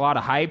in with a lot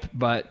of hype,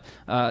 but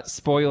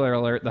spoiler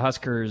alert, the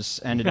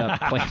Huskers ended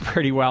up playing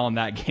pretty well in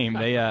that game.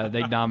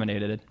 They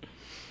dominated it.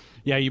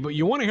 Yeah,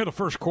 you want to hear the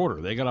first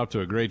quarter. They got off to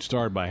a great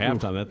start. By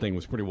halftime, that thing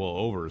was pretty well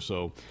over.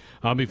 So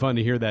it'll be fun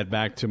to hear that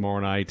back tomorrow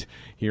night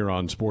here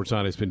on Sports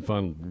Night. It's been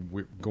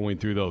fun going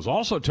through those.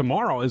 Also,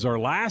 tomorrow is our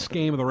last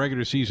game of the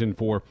regular season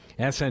for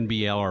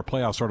SNBL. Our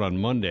playoffs start on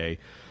Monday.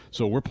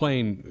 So we're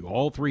playing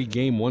all 3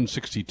 Game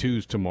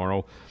 162s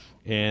tomorrow.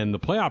 And the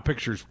playoff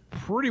picture's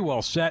pretty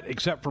well set,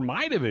 except for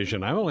my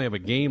division. I only have a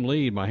game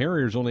lead. My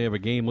Harriers only have a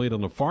game lead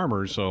on the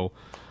Farmers, so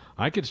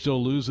I could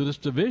still lose this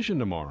division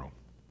tomorrow.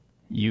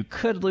 You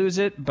could lose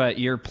it, but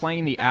you're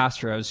playing the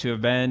Astros, who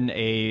have been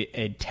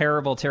a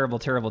terrible, terrible,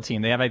 terrible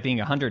team. They have, I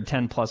think,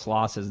 110-plus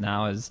losses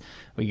now as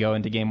we go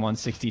into Game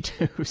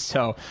 162.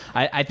 So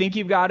I think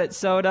you've got it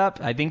sewed up.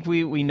 I think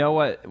we know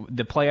what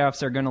the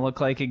playoffs are going to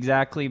look like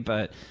exactly,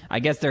 but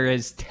I guess there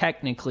is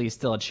technically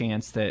still a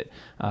chance that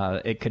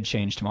it could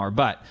change tomorrow.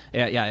 But,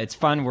 yeah, it's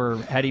fun. We're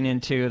heading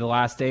into the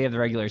last day of the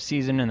regular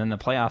season, and then the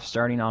playoffs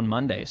starting on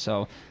Monday.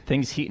 So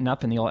things heating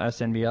up in the old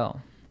SNBL.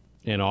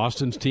 And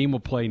Austin's team will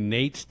play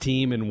Nate's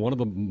team in one of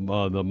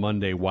the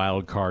Monday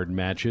wild card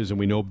matches, and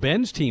we know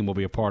Ben's team will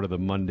be a part of the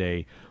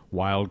Monday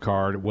wild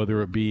card,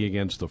 whether it be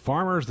against the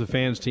Farmers, the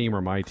fans team, or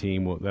my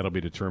team. That'll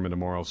be determined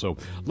tomorrow. So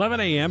 11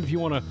 a.m. If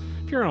you're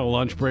on a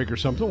lunch break or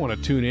something, want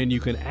to tune in, you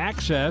can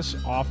access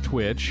off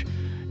Twitch.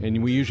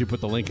 And we usually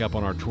put the link up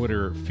on our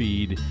Twitter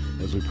feed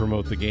as we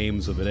promote the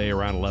games of the day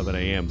around 11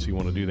 a.m. So you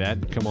want to do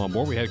that, come on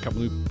board. We had a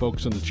couple new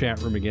folks in the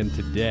chat room again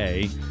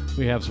today.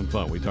 We have some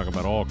fun. We talk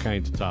about all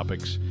kinds of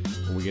topics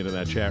when we get in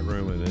that chat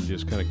room, and then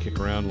just kind of kick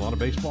around a lot of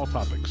baseball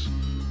topics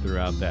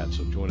throughout that.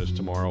 So join us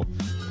tomorrow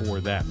for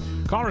that.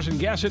 Callers and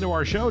guests into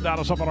our show, dial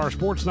us up on our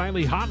Sports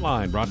Nightly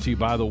hotline, brought to you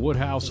by the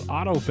Woodhouse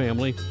Auto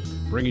Family,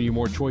 bringing you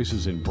more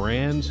choices in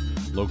brands,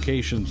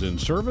 locations, and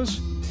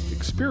service.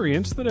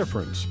 Experience the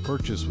difference.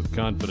 Purchase with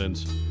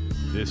confidence.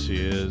 This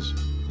is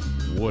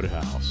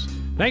Woodhouse.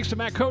 Thanks to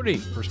Matt Cote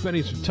for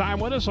spending some time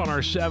with us on our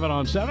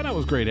 7-on-7. That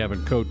was great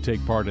having Cote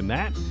take part in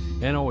that.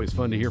 And always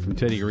fun to hear from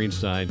Teddy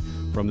Greenstein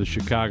from the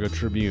Chicago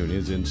Tribune,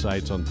 his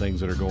insights on things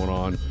that are going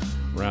on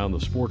around the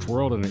sports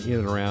world and in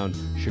and around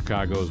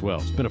Chicago as well.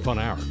 It's been a fun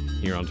hour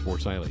here on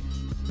Sports Nightly.